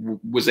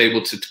was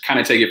able to kind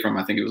of take it from,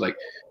 I think it was like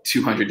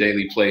 200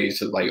 daily plays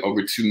to like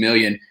over 2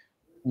 million.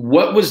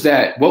 What was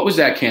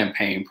that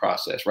campaign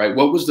process, right?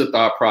 What was the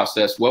thought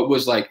process? What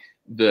was like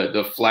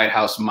the Flight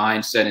House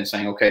mindset in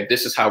saying, okay,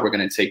 this is how we're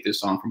going to take this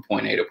song from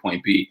point A to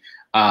point B?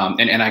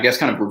 And I guess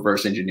kind of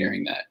reverse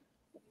engineering that.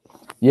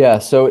 Yeah,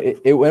 so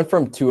it went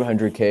from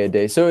 200K a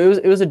day. So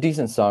it was a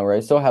decent song,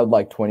 right? Still had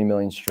like 20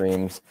 million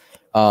streams.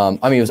 I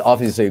mean, it was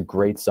obviously a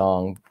great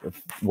song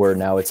where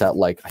now it's at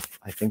like,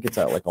 I think it's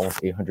at like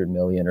almost 800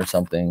 million or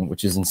something,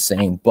 which is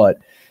insane. But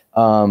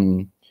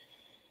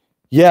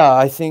yeah,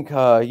 I think,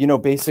 you know,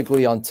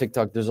 basically on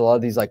TikTok, there's a lot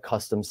of these like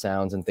custom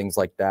sounds and things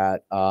like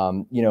that.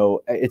 You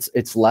know,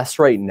 it's less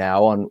right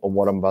now on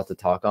what I'm about to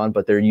talk on,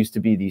 but there used to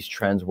be these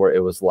trends where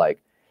it was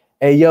like,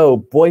 hey, yo,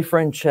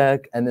 boyfriend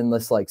check, and then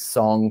this like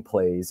song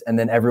plays, and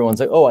then everyone's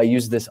like, oh, I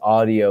use this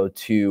audio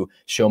to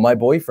show my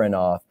boyfriend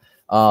off.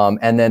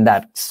 And then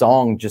that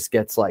song just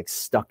gets like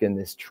stuck in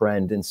this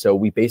trend. And so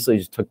we basically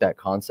just took that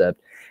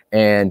concept,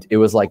 and it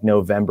was like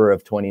November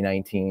of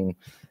 2019.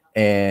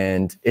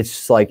 And it's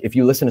just like, if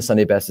you listen to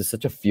Sunday Best, it's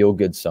such a feel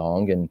good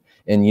song.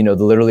 And, you know,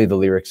 literally the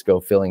lyrics go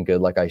feeling good,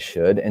 like I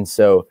should. And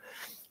so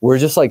we're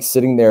just like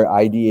sitting there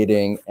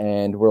ideating,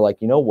 and we're like,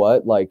 you know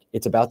what, like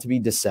it's about to be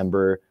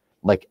December,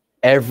 like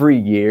every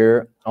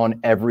year on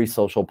every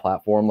social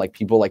platform, like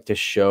people like to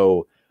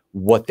show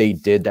what they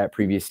did that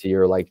previous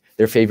year, like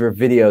their favorite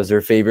videos,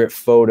 their favorite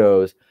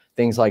photos,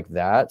 things like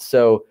that.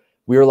 So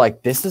we were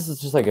like, this is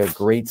just like a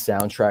great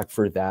soundtrack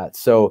for that.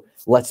 So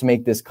let's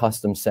make this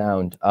custom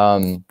sound.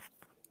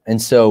 And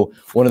so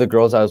one of the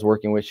girls I was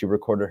working with, she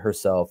recorded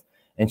herself,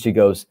 and she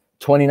goes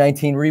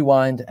 2019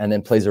 rewind, and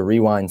then plays a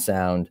rewind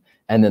sound,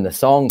 and then the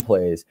song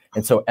plays.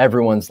 And so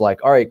everyone's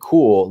like, all right,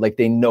 cool. Like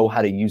they know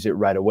how to use it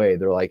right away.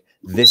 They're like,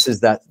 this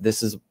is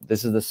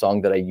the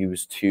song that I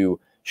use to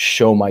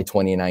show my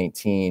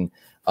 2019,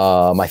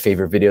 my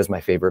favorite videos,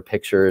 my favorite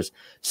pictures.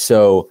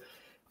 So,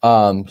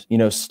 you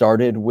know,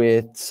 started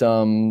with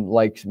some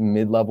like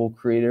mid-level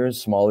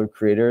creators, smaller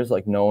creators,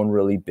 like no one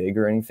really big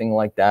or anything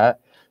like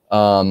that.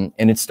 And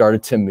it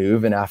started to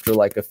move. And after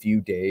like a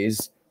few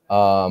days,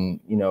 you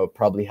know,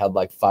 probably had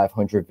like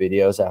 500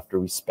 videos after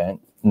we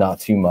spent not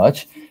too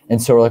much.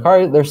 And so we're like, all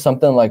right, there's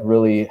something like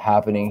really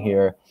happening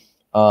here.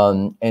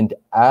 And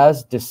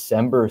as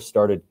December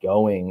started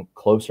going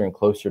closer and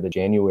closer to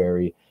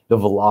January, the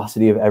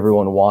velocity of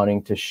everyone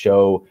wanting to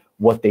show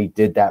what they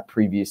did that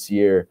previous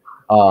year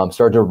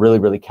started to really,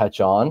 really catch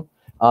on.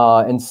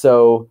 And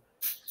so,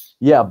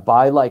 yeah,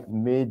 by like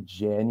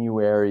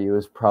mid-January, it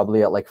was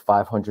probably at like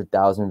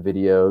 500,000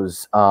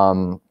 videos.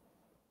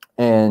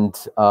 And,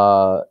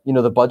 you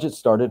know, the budget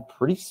started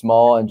pretty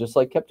small and just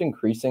like kept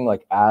increasing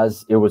like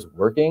as it was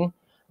working.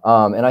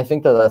 And I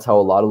think that that's how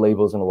a lot of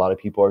labels and a lot of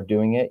people are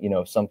doing it. You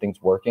know, if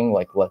something's working,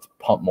 like let's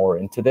pump more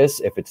into this.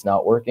 If it's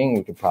not working,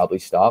 we could probably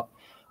stop.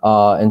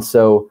 And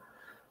so,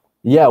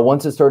 yeah,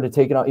 once it started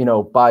taking out, you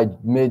know, by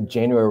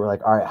mid-January, we're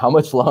like, all right, how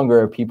much longer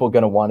are people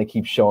going to want to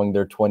keep showing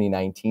their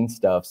 2019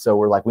 stuff? So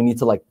we're like, we need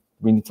to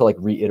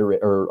reiterate,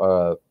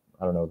 or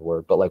I don't know the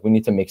word, but like we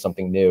need to make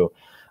something new.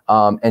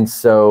 And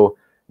so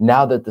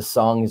now that the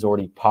song is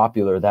already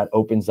popular, that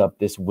opens up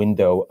this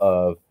window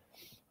of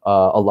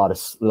a lot of,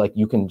 like,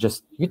 you can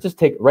just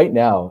take right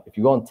now, if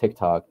you go on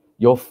TikTok,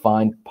 you'll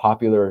find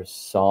popular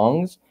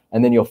songs,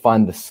 and then you'll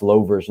find the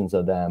slow versions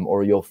of them,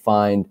 or you'll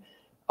find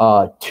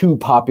two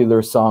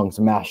popular songs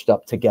mashed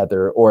up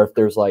together. Or if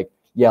there's like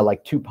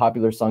two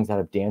popular songs that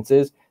have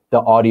dances,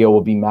 the audio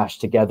will be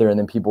mashed together, and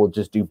then people will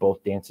just do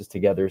both dances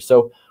together.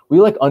 So we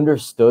like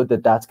understood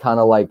that that's kind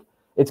of like,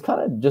 it's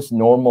kind of just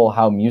normal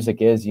how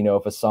music is, you know,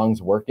 if a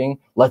song's working,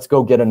 let's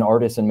go get an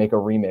artist and make a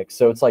remix.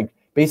 So it's like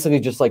basically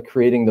just like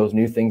creating those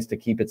new things to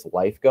keep its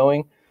life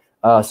going.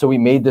 So we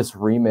made this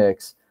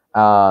remix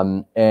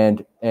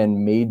and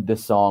made the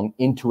song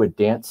into a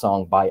dance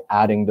song by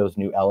adding those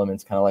new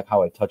elements, kind of like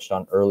how I touched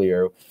on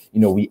earlier.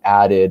 You know, we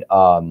added,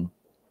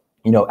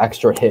 you know,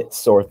 extra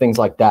hits or things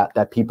like that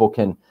that people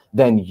can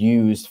then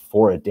use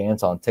for a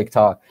dance on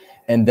TikTok.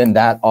 And then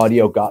that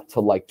audio got to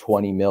like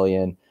 20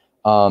 million.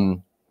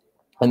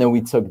 And then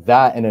we took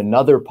that and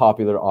another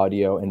popular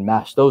audio and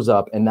mashed those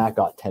up, and that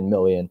got 10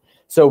 million.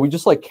 So we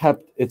just like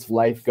kept its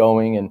life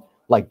going, and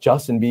like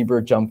Justin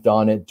Bieber jumped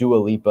on it, Dua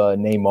Lipa,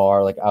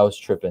 Neymar, like I was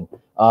tripping.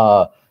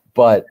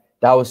 But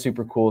that was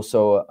super cool.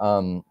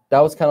 So that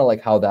was kind of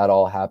like how that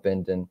all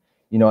happened. And,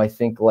 you know, I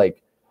think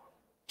like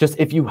just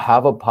if you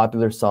have a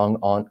popular song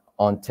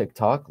on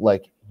TikTok,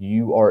 like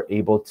you are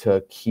able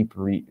to keep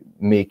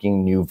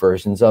making new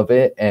versions of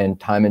it. And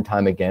time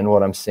again,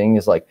 what I'm seeing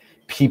is like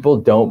people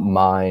don't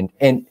mind.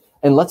 And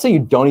let's say you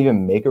don't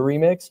even make a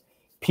remix,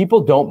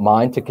 people don't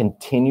mind to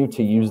continue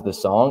to use the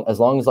song as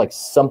long as like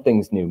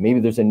something's new.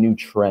 Maybe there's a new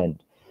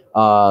trend.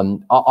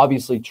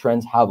 Obviously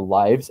trends have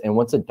lives, and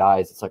once it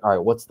dies, it's like, all right,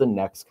 what's the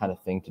next kind of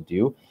thing to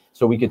do?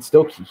 So we could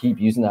still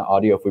keep using that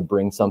audio if we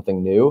bring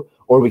something new,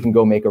 or we can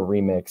go make a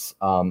remix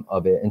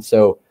of it. And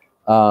so,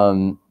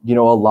 you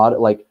know, a lot of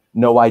like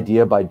No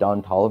Idea by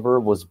Don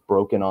Toliver was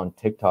broken on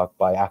TikTok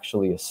by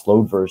actually a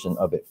slowed version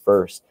of it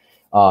first.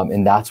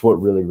 And that's what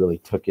really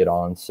took it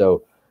on.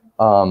 So,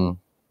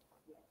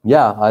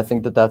 yeah, I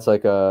think that's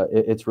like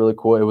it's really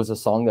cool. It was a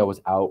song that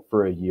was out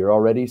for a year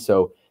already.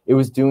 So it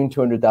was doing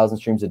 200,000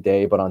 streams a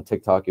day, but on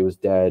TikTok it was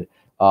dead.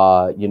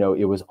 You know,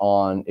 it was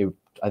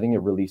I think it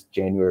released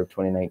January of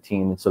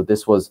 2019. And so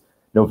this was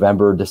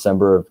November,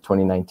 December of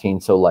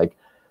 2019. So like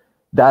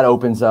that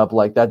opens up,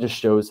 like that just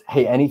shows,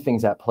 hey,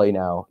 anything's at play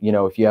now. You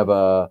know, if you have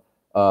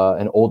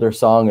an older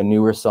song, a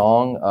newer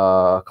song,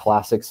 a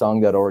classic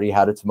song that already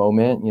had its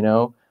moment, you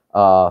know,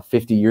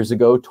 50 years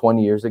ago,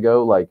 20 years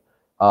ago, like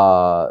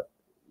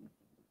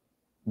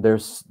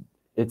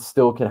it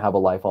still can have a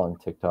life on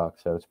TikTok.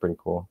 So it's pretty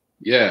cool.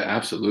 Yeah,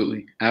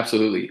 absolutely.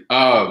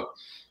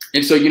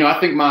 And so, you know, I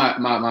think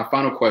my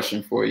final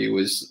question for you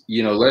is,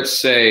 you know, let's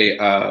say,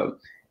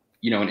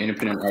 you know, an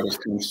independent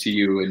artist comes to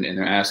you and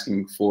they're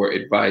asking for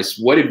advice.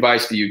 What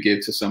advice do you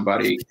give to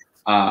somebody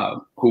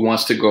who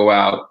wants to go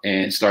out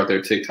and start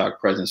their TikTok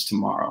presence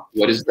tomorrow?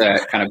 What is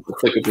that kind of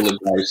applicable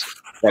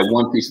advice, that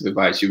one piece of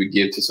advice you would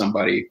give to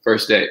somebody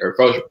first day or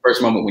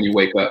first moment when you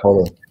wake up,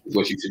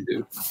 what you should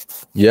do?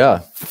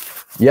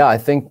 Yeah, I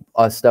think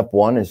step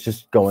one is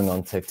just going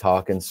on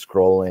TikTok and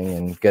scrolling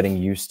and getting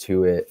used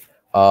to it,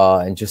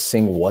 and just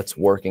seeing what's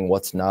working,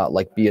 what's not.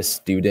 Like, be a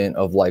student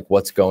of like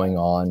what's going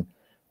on,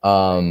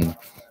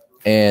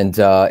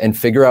 and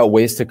figure out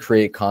ways to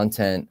create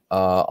content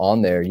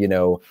on there. You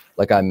know,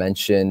 like I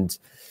mentioned,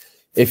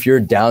 if you're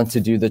down to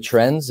do the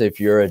trends, if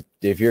you're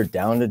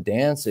down to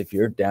dance, if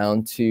you're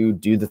down to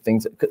do the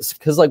things,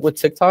 because like with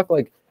TikTok,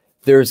 like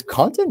there's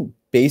content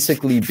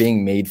basically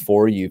being made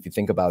for you. If you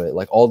think about it,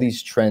 like all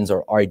these trends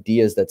are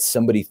ideas that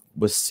somebody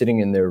was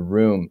sitting in their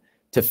room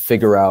to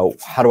figure out,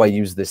 how do I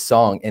use this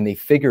song? And they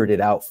figured it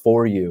out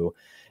for you.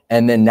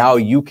 And then now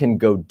you can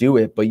go do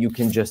it, but you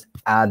can just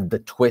add the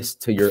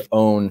twist to your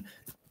own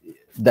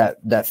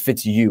that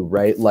fits you,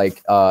 right? Like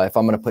if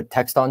I'm going to put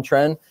text on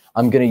trend,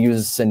 I'm going to use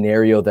a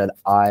scenario that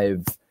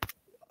I've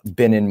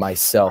been in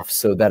myself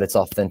so that it's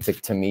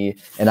authentic to me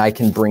and I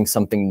can bring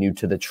something new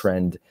to the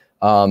trend.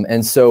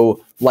 And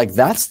so like,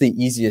 that's the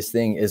easiest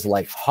thing, is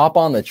like hop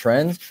on the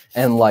trends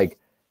and like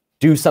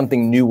do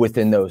something new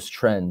within those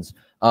trends.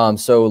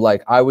 So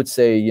like, I would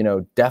say, you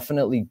know,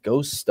 definitely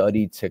go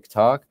study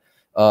TikTok,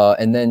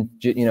 and then,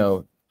 you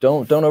know,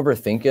 don't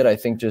overthink it. I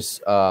think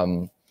just,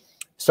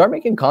 start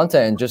making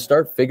content and just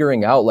start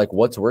figuring out like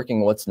what's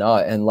working, what's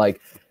not. And like,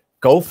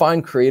 go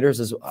find creators.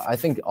 As I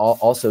think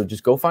also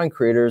just go find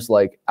creators,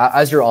 like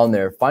as you're on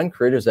there, find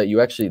creators that you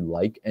actually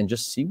like and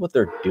just see what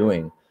they're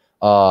doing.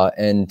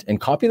 And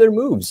copy their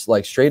moves,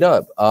 like straight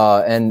up.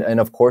 And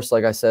of course,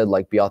 like I said,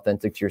 like be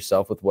authentic to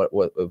yourself with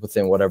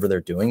within whatever they're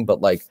doing.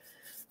 But like,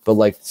 but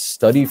like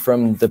study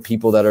from the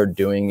people that are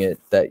doing it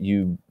that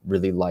you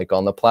really like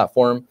on the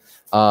platform.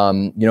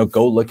 You know,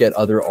 go look at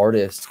other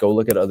artists, go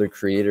look at other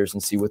creators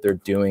and see what they're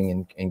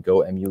doing, and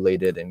go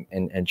emulate it,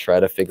 and try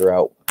to figure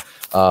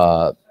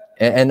out,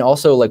 and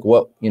also like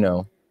what, you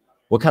know,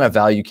 what kind of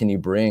value can you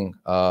bring?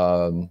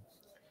 I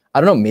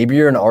don't know, maybe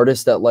you're an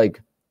artist that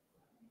like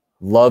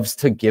loves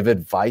to give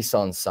advice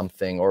on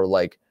something, or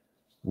like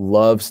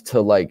loves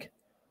to like,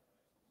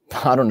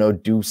 I don't know,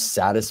 do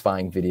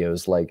satisfying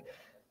videos. Like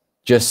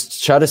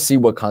just try to see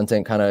what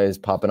content kind of is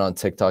popping on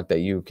TikTok that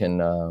you can,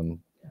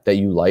 that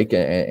you like,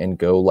 and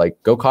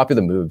go copy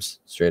the moves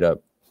straight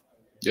up.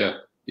 Yeah.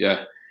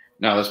 Yeah.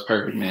 No, that's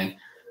perfect, man.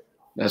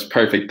 That's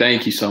perfect.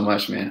 Thank you so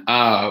much, man.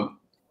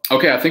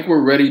 Okay, I think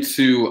we're ready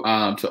to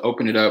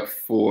open it up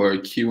for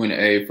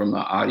Q&A from the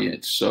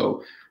audience.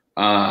 So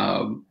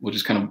we'll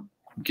just kind of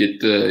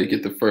get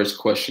the first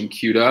question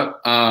queued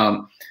up.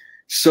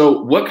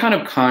 So what kind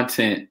of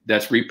content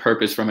that's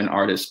repurposed from an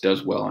artist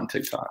does well on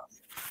TikTok?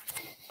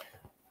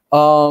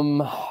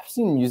 I've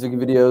seen music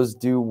videos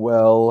do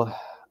well.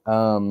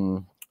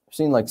 I've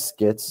seen like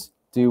skits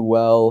do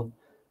well.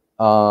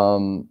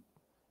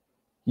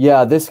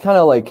 Yeah, this kind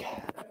of like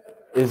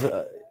is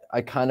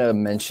I kind of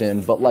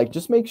mentioned, but like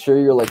just make sure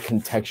you're like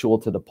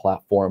contextual to the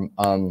platform.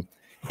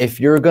 If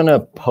you're gonna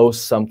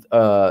post something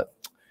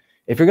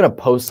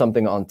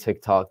on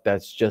TikTok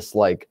that's just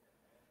like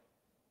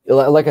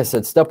I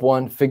said, step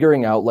one,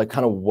 figuring out like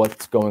kind of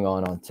what's going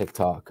on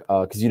TikTok,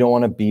 because you don't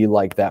want to be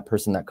like that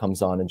person that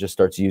comes on and just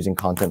starts using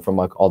content from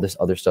like all this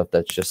other stuff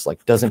that's just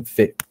like doesn't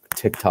fit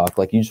TikTok.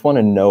 Like you just want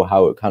to know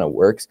how it kind of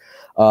works.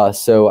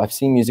 So I've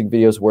seen music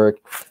videos work.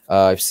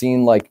 I've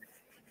seen like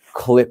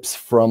clips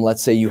from,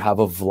 let's say you have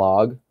a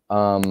vlog,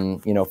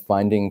 you know,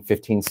 finding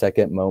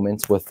 15-second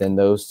moments within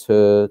those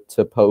to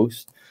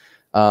post.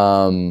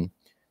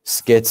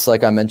 Skits,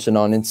 like I mentioned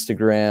on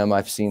Instagram,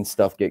 I've seen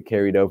stuff get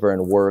carried over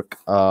and work.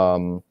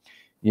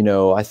 You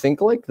know, I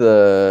think like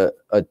the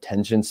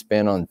attention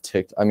span on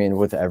TikTok, I mean,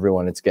 with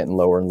everyone, it's getting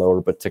lower and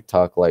lower, but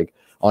TikTok, like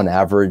on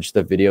average,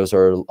 the videos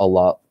are a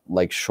lot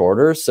like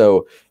shorter.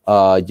 So,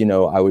 you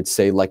know, I would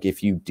say like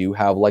if you do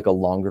have like a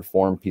longer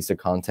form piece of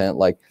content,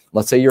 like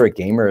let's say you're a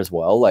gamer as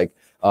well, like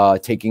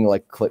taking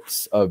like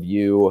clips of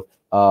you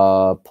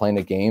playing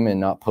a game and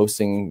not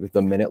posting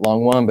the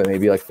minute-long one, but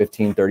maybe like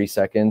 15-30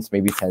 seconds,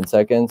 maybe 10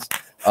 seconds.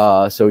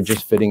 So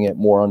just fitting it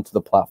more onto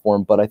the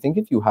platform. But I think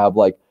if you have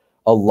like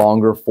a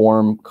longer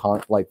form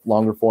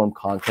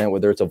content,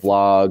 whether it's a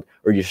vlog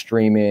or you're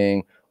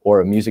streaming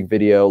or a music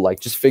video, like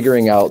just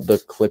figuring out the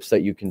clips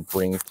that you can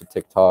bring to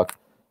TikTok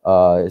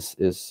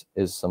is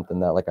something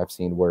that like I've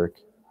seen work.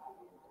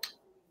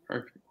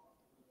 Perfect.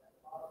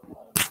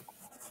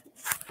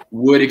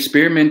 Would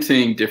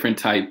experimenting different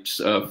types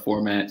of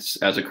formats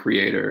as a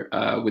creator,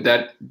 would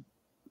that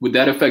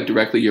affect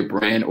directly your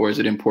brand, or is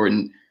it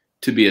important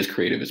to be as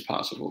creative as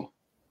possible?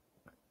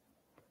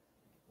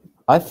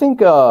 I think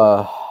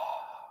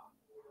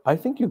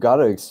you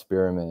gotta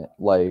experiment.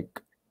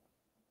 Like,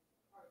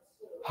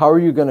 how are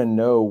you gonna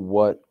know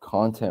what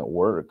content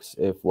works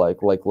if like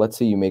let's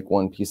say you make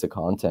one piece of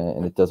content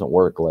and it doesn't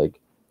work? Like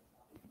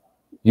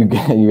you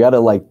gotta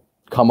like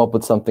come up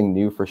with something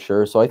new for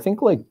sure. So I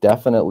think like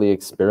definitely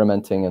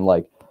experimenting, and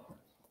like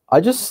I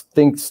just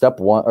think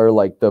step one, or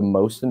like the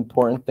most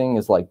important thing,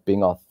 is like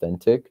being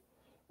authentic.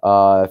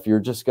 If you're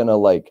just gonna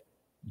like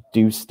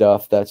do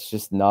stuff that's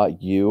just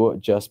not you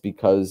just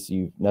because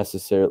you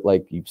necessarily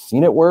like you've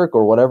seen it work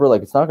or whatever,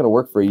 like it's not going to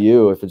work for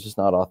you if it's just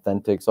not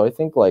authentic. So I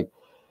think like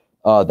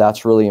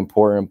that's really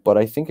important. But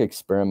I think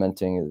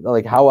experimenting,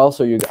 like how else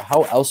would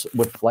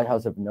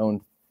Lighthouse have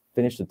known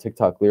Finish the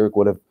TikTok lyric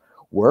would have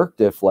worked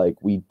if like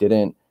we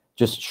didn't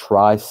just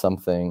try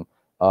something?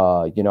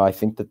 You know, I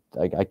think that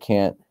like I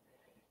can't,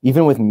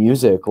 even with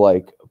music,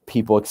 like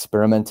people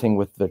experimenting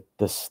with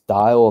the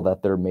style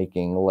that they're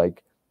making,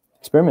 like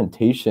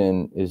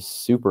experimentation is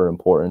super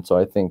important. So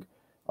I think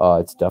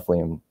it's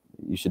definitely,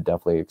 you should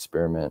definitely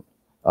experiment.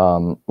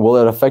 Will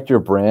it affect your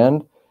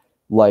brand?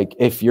 Like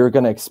if you're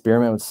going to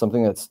experiment with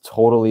something that's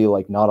totally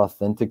like not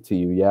authentic to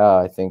you, yeah,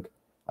 I think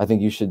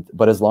you should.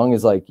 But as long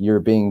as like you're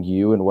being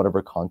you in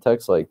whatever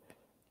context, like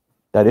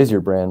that is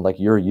your brand, like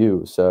you're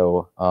you.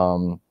 So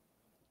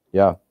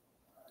yeah.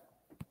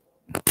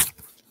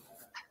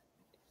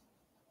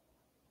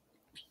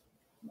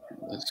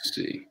 Let's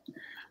see.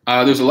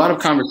 There's a lot of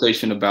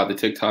conversation about the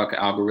TikTok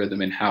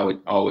algorithm and how it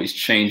always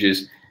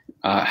changes.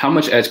 How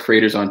much as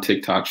creators on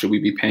TikTok should we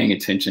be paying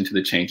attention to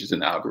the changes in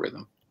the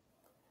algorithm?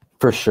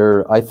 For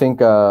sure. I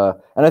think, and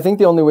I think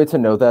the only way to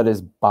know that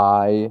is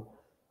by,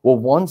 well,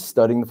 one,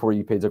 studying the For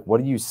You page, like what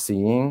are you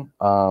seeing?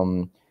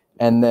 And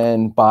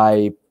then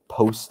by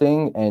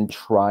posting and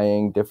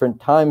trying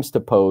different times to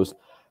post.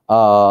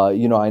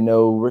 You know, I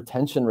know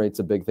retention rate's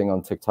a big thing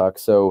on TikTok.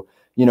 So,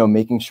 you know,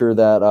 making sure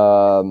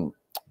that,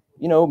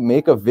 you know,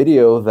 make a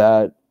video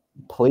that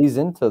plays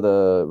into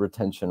the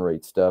retention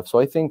rate stuff. So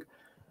I think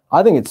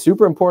it's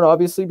super important,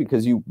 obviously,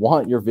 because you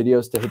want your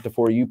videos to hit the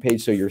For You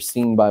page so you're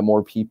seen by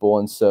more people.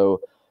 And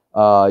so,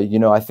 you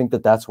know, I think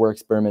that that's where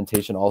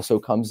experimentation also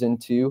comes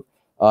into.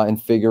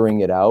 and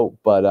figuring it out.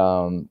 But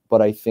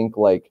I think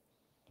like,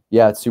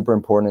 yeah, it's super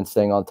important and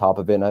staying on top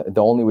of it. And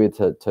the only way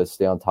to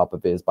stay on top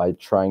of it is by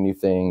trying new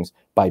things,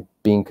 by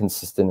being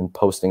consistent and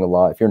posting a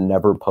lot. If you're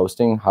never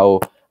posting,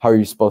 how are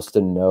you supposed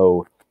to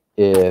know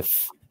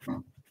if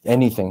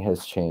anything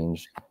has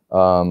changed?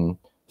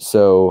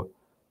 So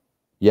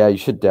yeah, you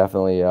should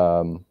definitely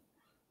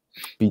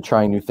be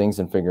trying new things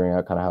and figuring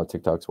out kind of how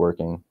TikTok's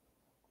working.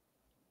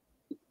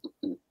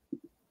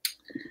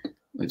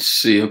 Let's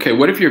see. Okay,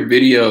 what if your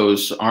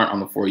videos aren't on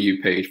the For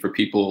You page for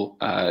people?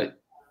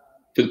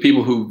 For the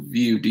people who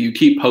view, do you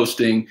keep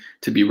posting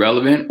to be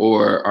relevant,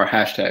 or are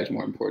hashtags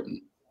more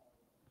important?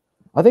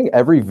 I think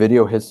every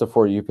video hits the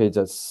For You page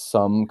at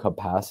some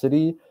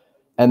capacity.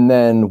 And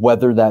then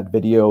whether that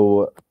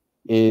video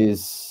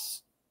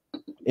is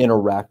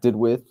interacted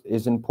with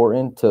is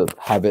important to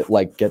have it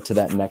like get to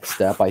that next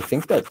step. I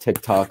think that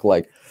TikTok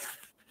like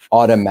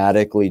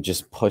automatically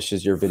just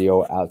pushes your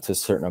video out to a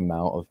certain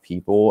amount of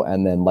people,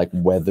 and then like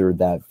whether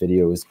that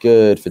video is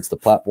good, fits the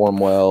platform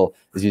well,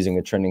 is using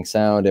a trending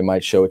sound, it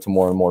might show it to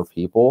more and more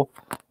people.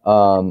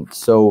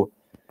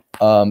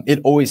 It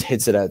always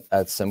hits it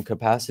at some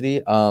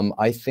capacity.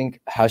 I think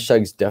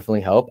hashtags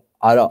definitely help.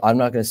 I'm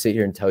not going to sit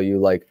here and tell you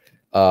like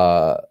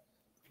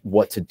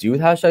what to do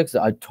with hashtags.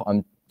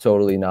 I'm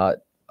totally not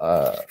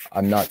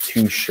I'm not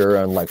too sure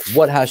on like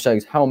what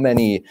hashtags, how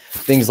many,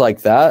 things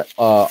like that.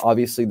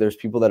 Obviously there's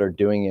people that are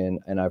doing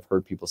it, and I've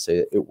heard people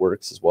say it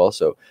works as well.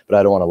 So, but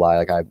I don't want to lie.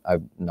 Like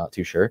I'm not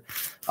too sure.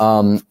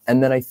 And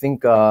then I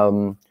think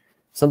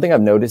something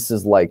I've noticed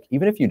is like,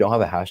 even if you don't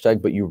have a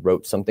hashtag, but you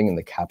wrote something in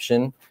the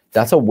caption,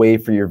 that's a way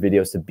for your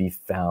videos to be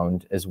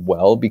found as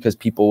well, because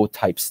people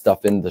type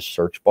stuff in the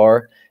search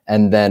bar,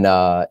 and then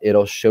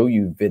it'll show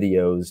you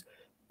videos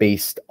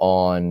based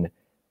on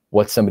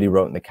what somebody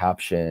wrote in the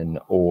caption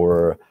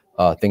or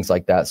things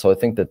like that. So I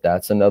think that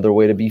that's another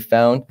way to be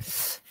found.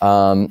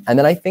 And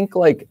then I think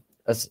like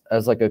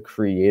as like a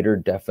creator,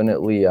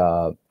 definitely,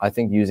 I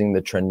think using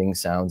the trending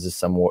sounds is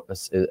somewhat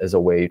as a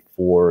way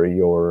for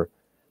your,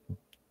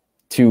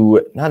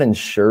 to not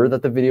ensure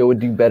that the video would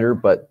do better,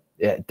 but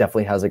it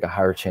definitely has like a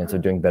higher chance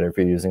of doing better if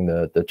you're using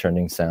the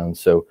trending sounds.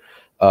 So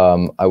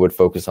I would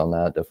focus on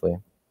that definitely.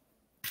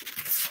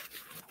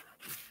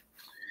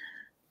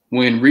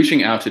 When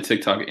reaching out to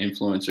TikTok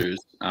influencers,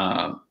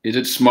 is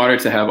it smarter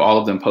to have all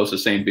of them post the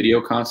same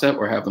video concept,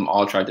 or have them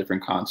all try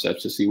different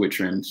concepts to see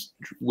which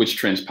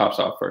trends pops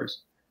off first?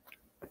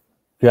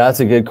 Yeah,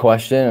 that's a good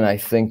question. And I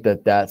think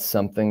that that's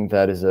something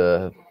that is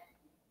a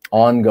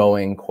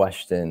ongoing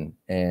question.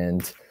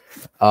 And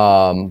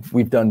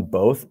we've done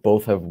both.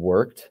 Both have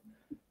worked.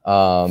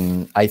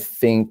 I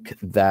think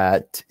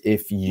that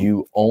if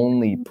you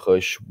only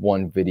push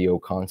one video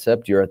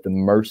concept, you're at the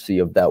mercy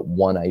of that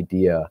one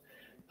idea.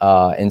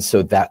 And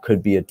so that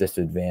could be a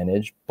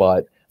disadvantage,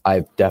 but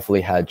I've definitely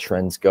had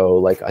trends go,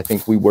 like, I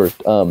think we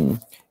worked,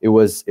 it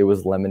was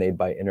Lemonade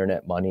by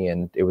Internet Money,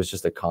 and it was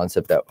just a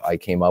concept that I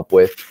came up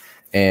with,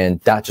 and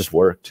that just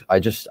worked. I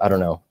don't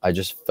know. I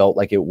just felt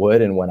like it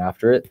would and went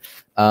after it.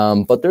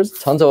 But there's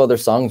tons of other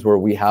songs where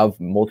we have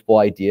multiple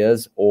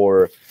ideas,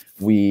 or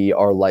we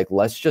are like,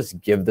 let's just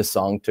give the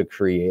song to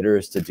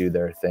creators to do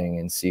their thing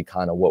and see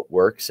kind of what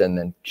works. And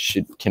then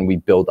can we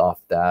build off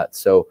that?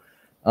 So,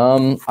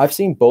 I've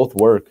seen both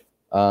work,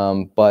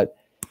 but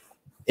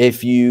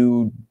if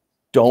you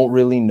don't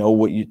really know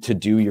what to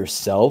do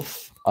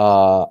yourself,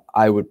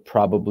 I would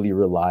probably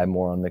rely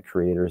more on the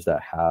creators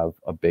that have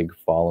a big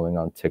following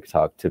on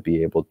TikTok to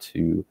be able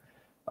to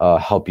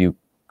help you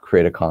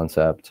create a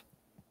concept.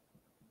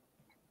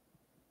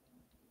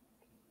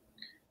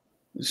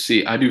 Let's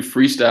see, I do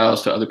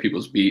freestyles to other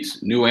people's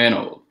beats, new and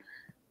old.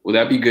 Will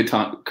that be good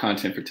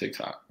content for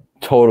TikTok?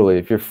 Totally.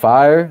 If you're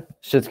fire,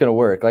 shit's gonna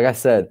work. Like I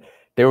said,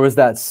 there was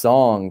that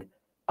song,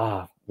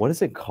 what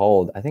is it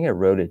called? I think I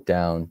wrote it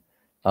down.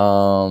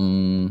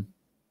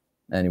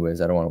 Anyways,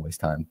 I don't want to waste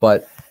time.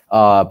 But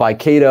by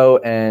Kato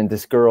and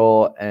this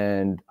girl,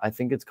 and I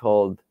think it's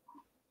called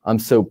I'm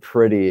So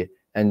Pretty.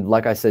 And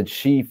like I said,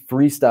 she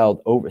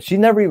freestyled over. She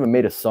never even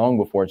made a song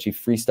before, and she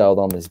freestyled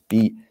on this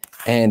beat,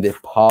 and it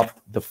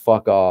popped the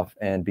fuck off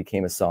and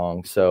became a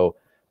song. So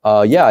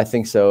yeah, I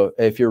think so.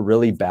 If you're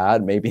really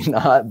bad, maybe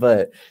not.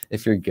 But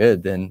if you're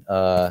good, then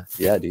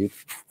yeah, dude.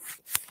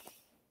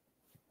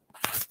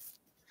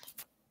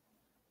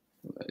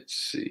 Let's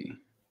see.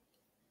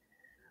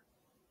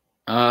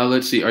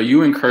 Let's see. Are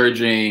you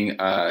encouraging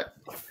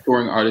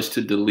touring artists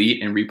to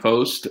delete and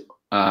repost,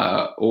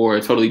 or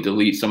totally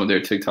delete some of their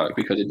TikTok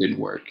because it didn't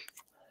work?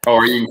 Or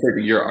are you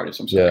encouraging your artists?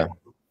 I'm sorry.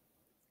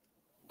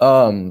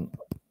 Yeah.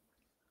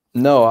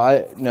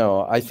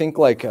 No, I think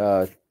like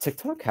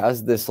TikTok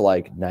has this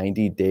like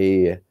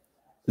 90-day.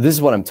 This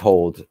is what I'm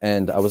told,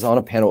 and I was on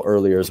a panel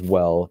earlier as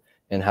well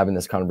and having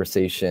this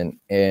conversation,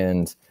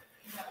 and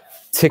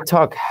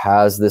TikTok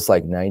has this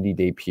like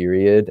 90-day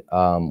period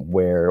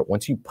where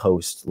once you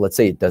post, let's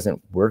say it doesn't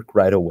work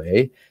right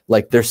away,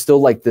 like there's still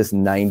like this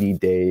 90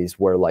 days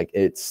where like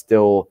it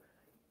still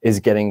is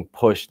getting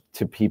pushed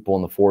to people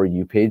on the For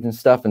You page and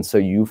stuff. And so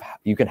you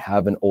can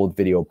have an old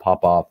video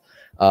pop off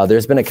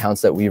There's been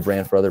accounts that we've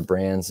ran for other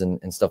brands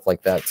and stuff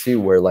like that too,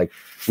 where like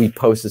we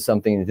posted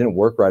something and it didn't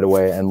work right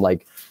away, and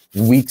like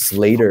weeks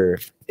later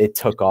it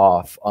took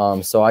off.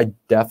 So I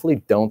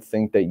definitely don't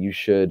think that you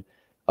should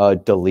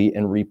delete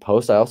and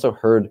repost. I also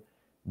heard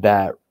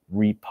that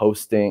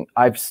reposting,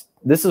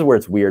 this is where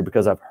it's weird,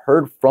 because I've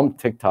heard from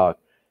TikTok,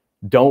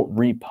 don't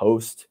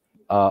repost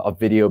a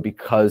video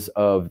because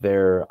of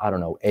their, I don't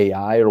know,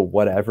 AI or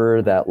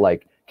whatever that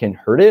like can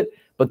hurt it.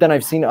 But then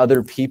I've seen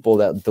other people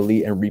that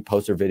delete and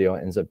repost their video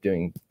and ends up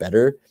doing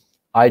better.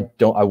 I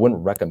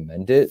wouldn't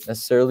recommend it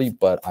necessarily,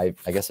 but I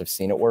guess I've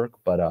seen it work.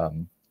 But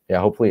yeah,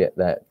 hopefully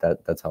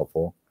that's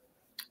helpful.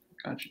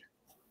 Gotcha.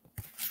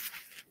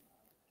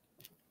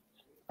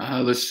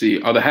 Let's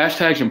see. Are the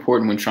hashtags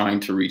important when trying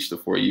to reach the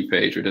For You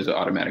page, or does it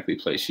automatically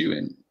place you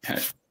in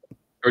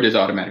or does it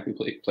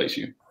automatically place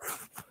you?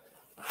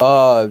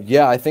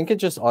 Yeah, I think it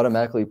just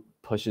automatically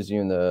pushes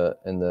you in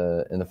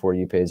the For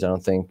You page. I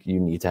don't think you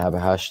need to have a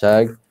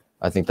hashtag.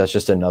 I think that's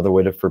just another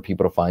way for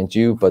people to find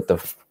you. But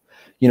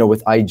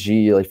with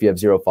IG, like if you have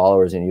 0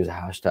 followers and you use a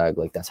hashtag,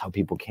 like that's how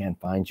people can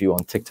find you.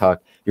 On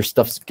TikTok, your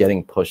stuff's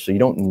getting pushed, so you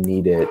don't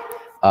need it.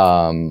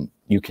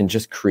 You can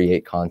just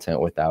create content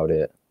without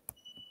it.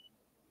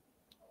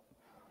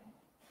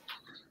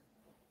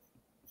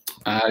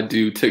 I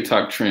do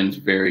TikTok trends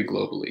very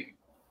globally.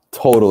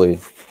 Totally.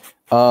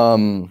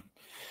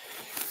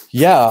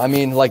 Yeah, I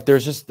mean, like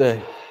there's just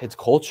it's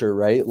culture,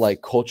 right?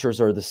 Like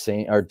cultures are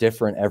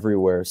different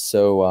everywhere.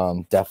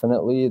 So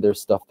definitely there's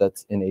stuff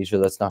that's in Asia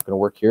that's not going to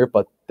work here,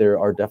 but there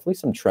are definitely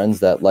some trends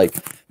that like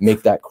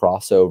make that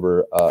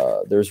crossover.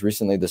 There's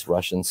recently this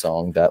Russian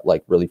song that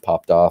like really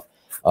popped off,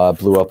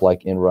 blew up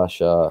like in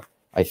Russia,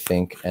 I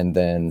think, and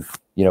then,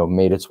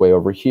 made its way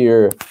over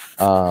here.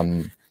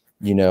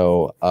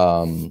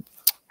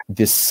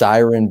 This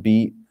Siren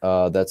beat,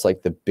 that's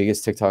like the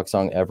biggest TikTok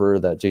song ever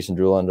that Jason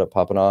Derulo ended up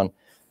popping on.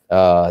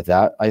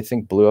 That I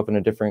think blew up in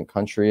a different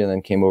country and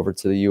then came over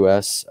to the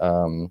US.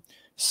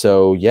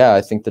 So yeah,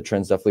 I think the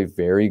trends definitely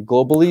vary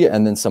globally,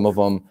 and then some of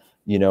them,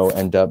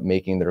 end up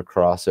making their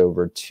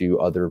crossover to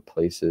other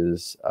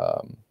places.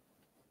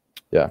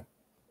 Yeah.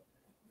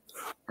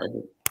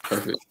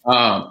 Perfect.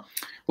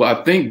 Well,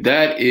 I think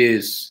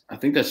that's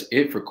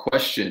it for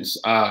questions.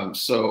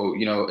 So,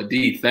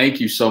 Adi, thank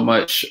you so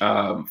much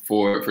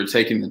for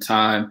taking the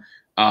time.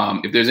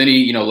 If there's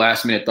any,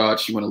 last minute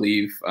thoughts you want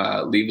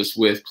to leave us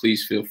with,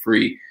 please feel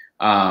free.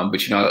 But,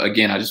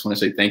 again, I just want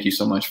to say thank you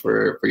so much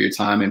for your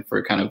time and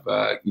for kind of,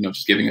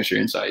 just giving us your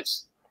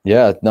insights.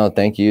 Yeah, no,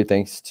 thank you.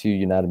 Thanks to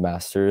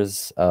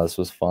UnitedMasters. This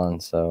was fun.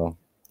 So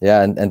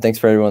yeah. And thanks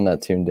for everyone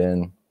that tuned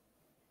in.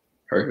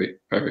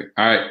 Perfect. All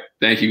right.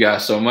 Thank you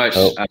guys so much.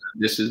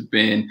 This has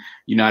been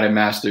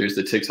UnitedMasters,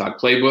 the TikTok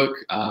Playbook.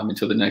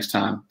 Until the next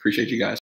time, appreciate you guys.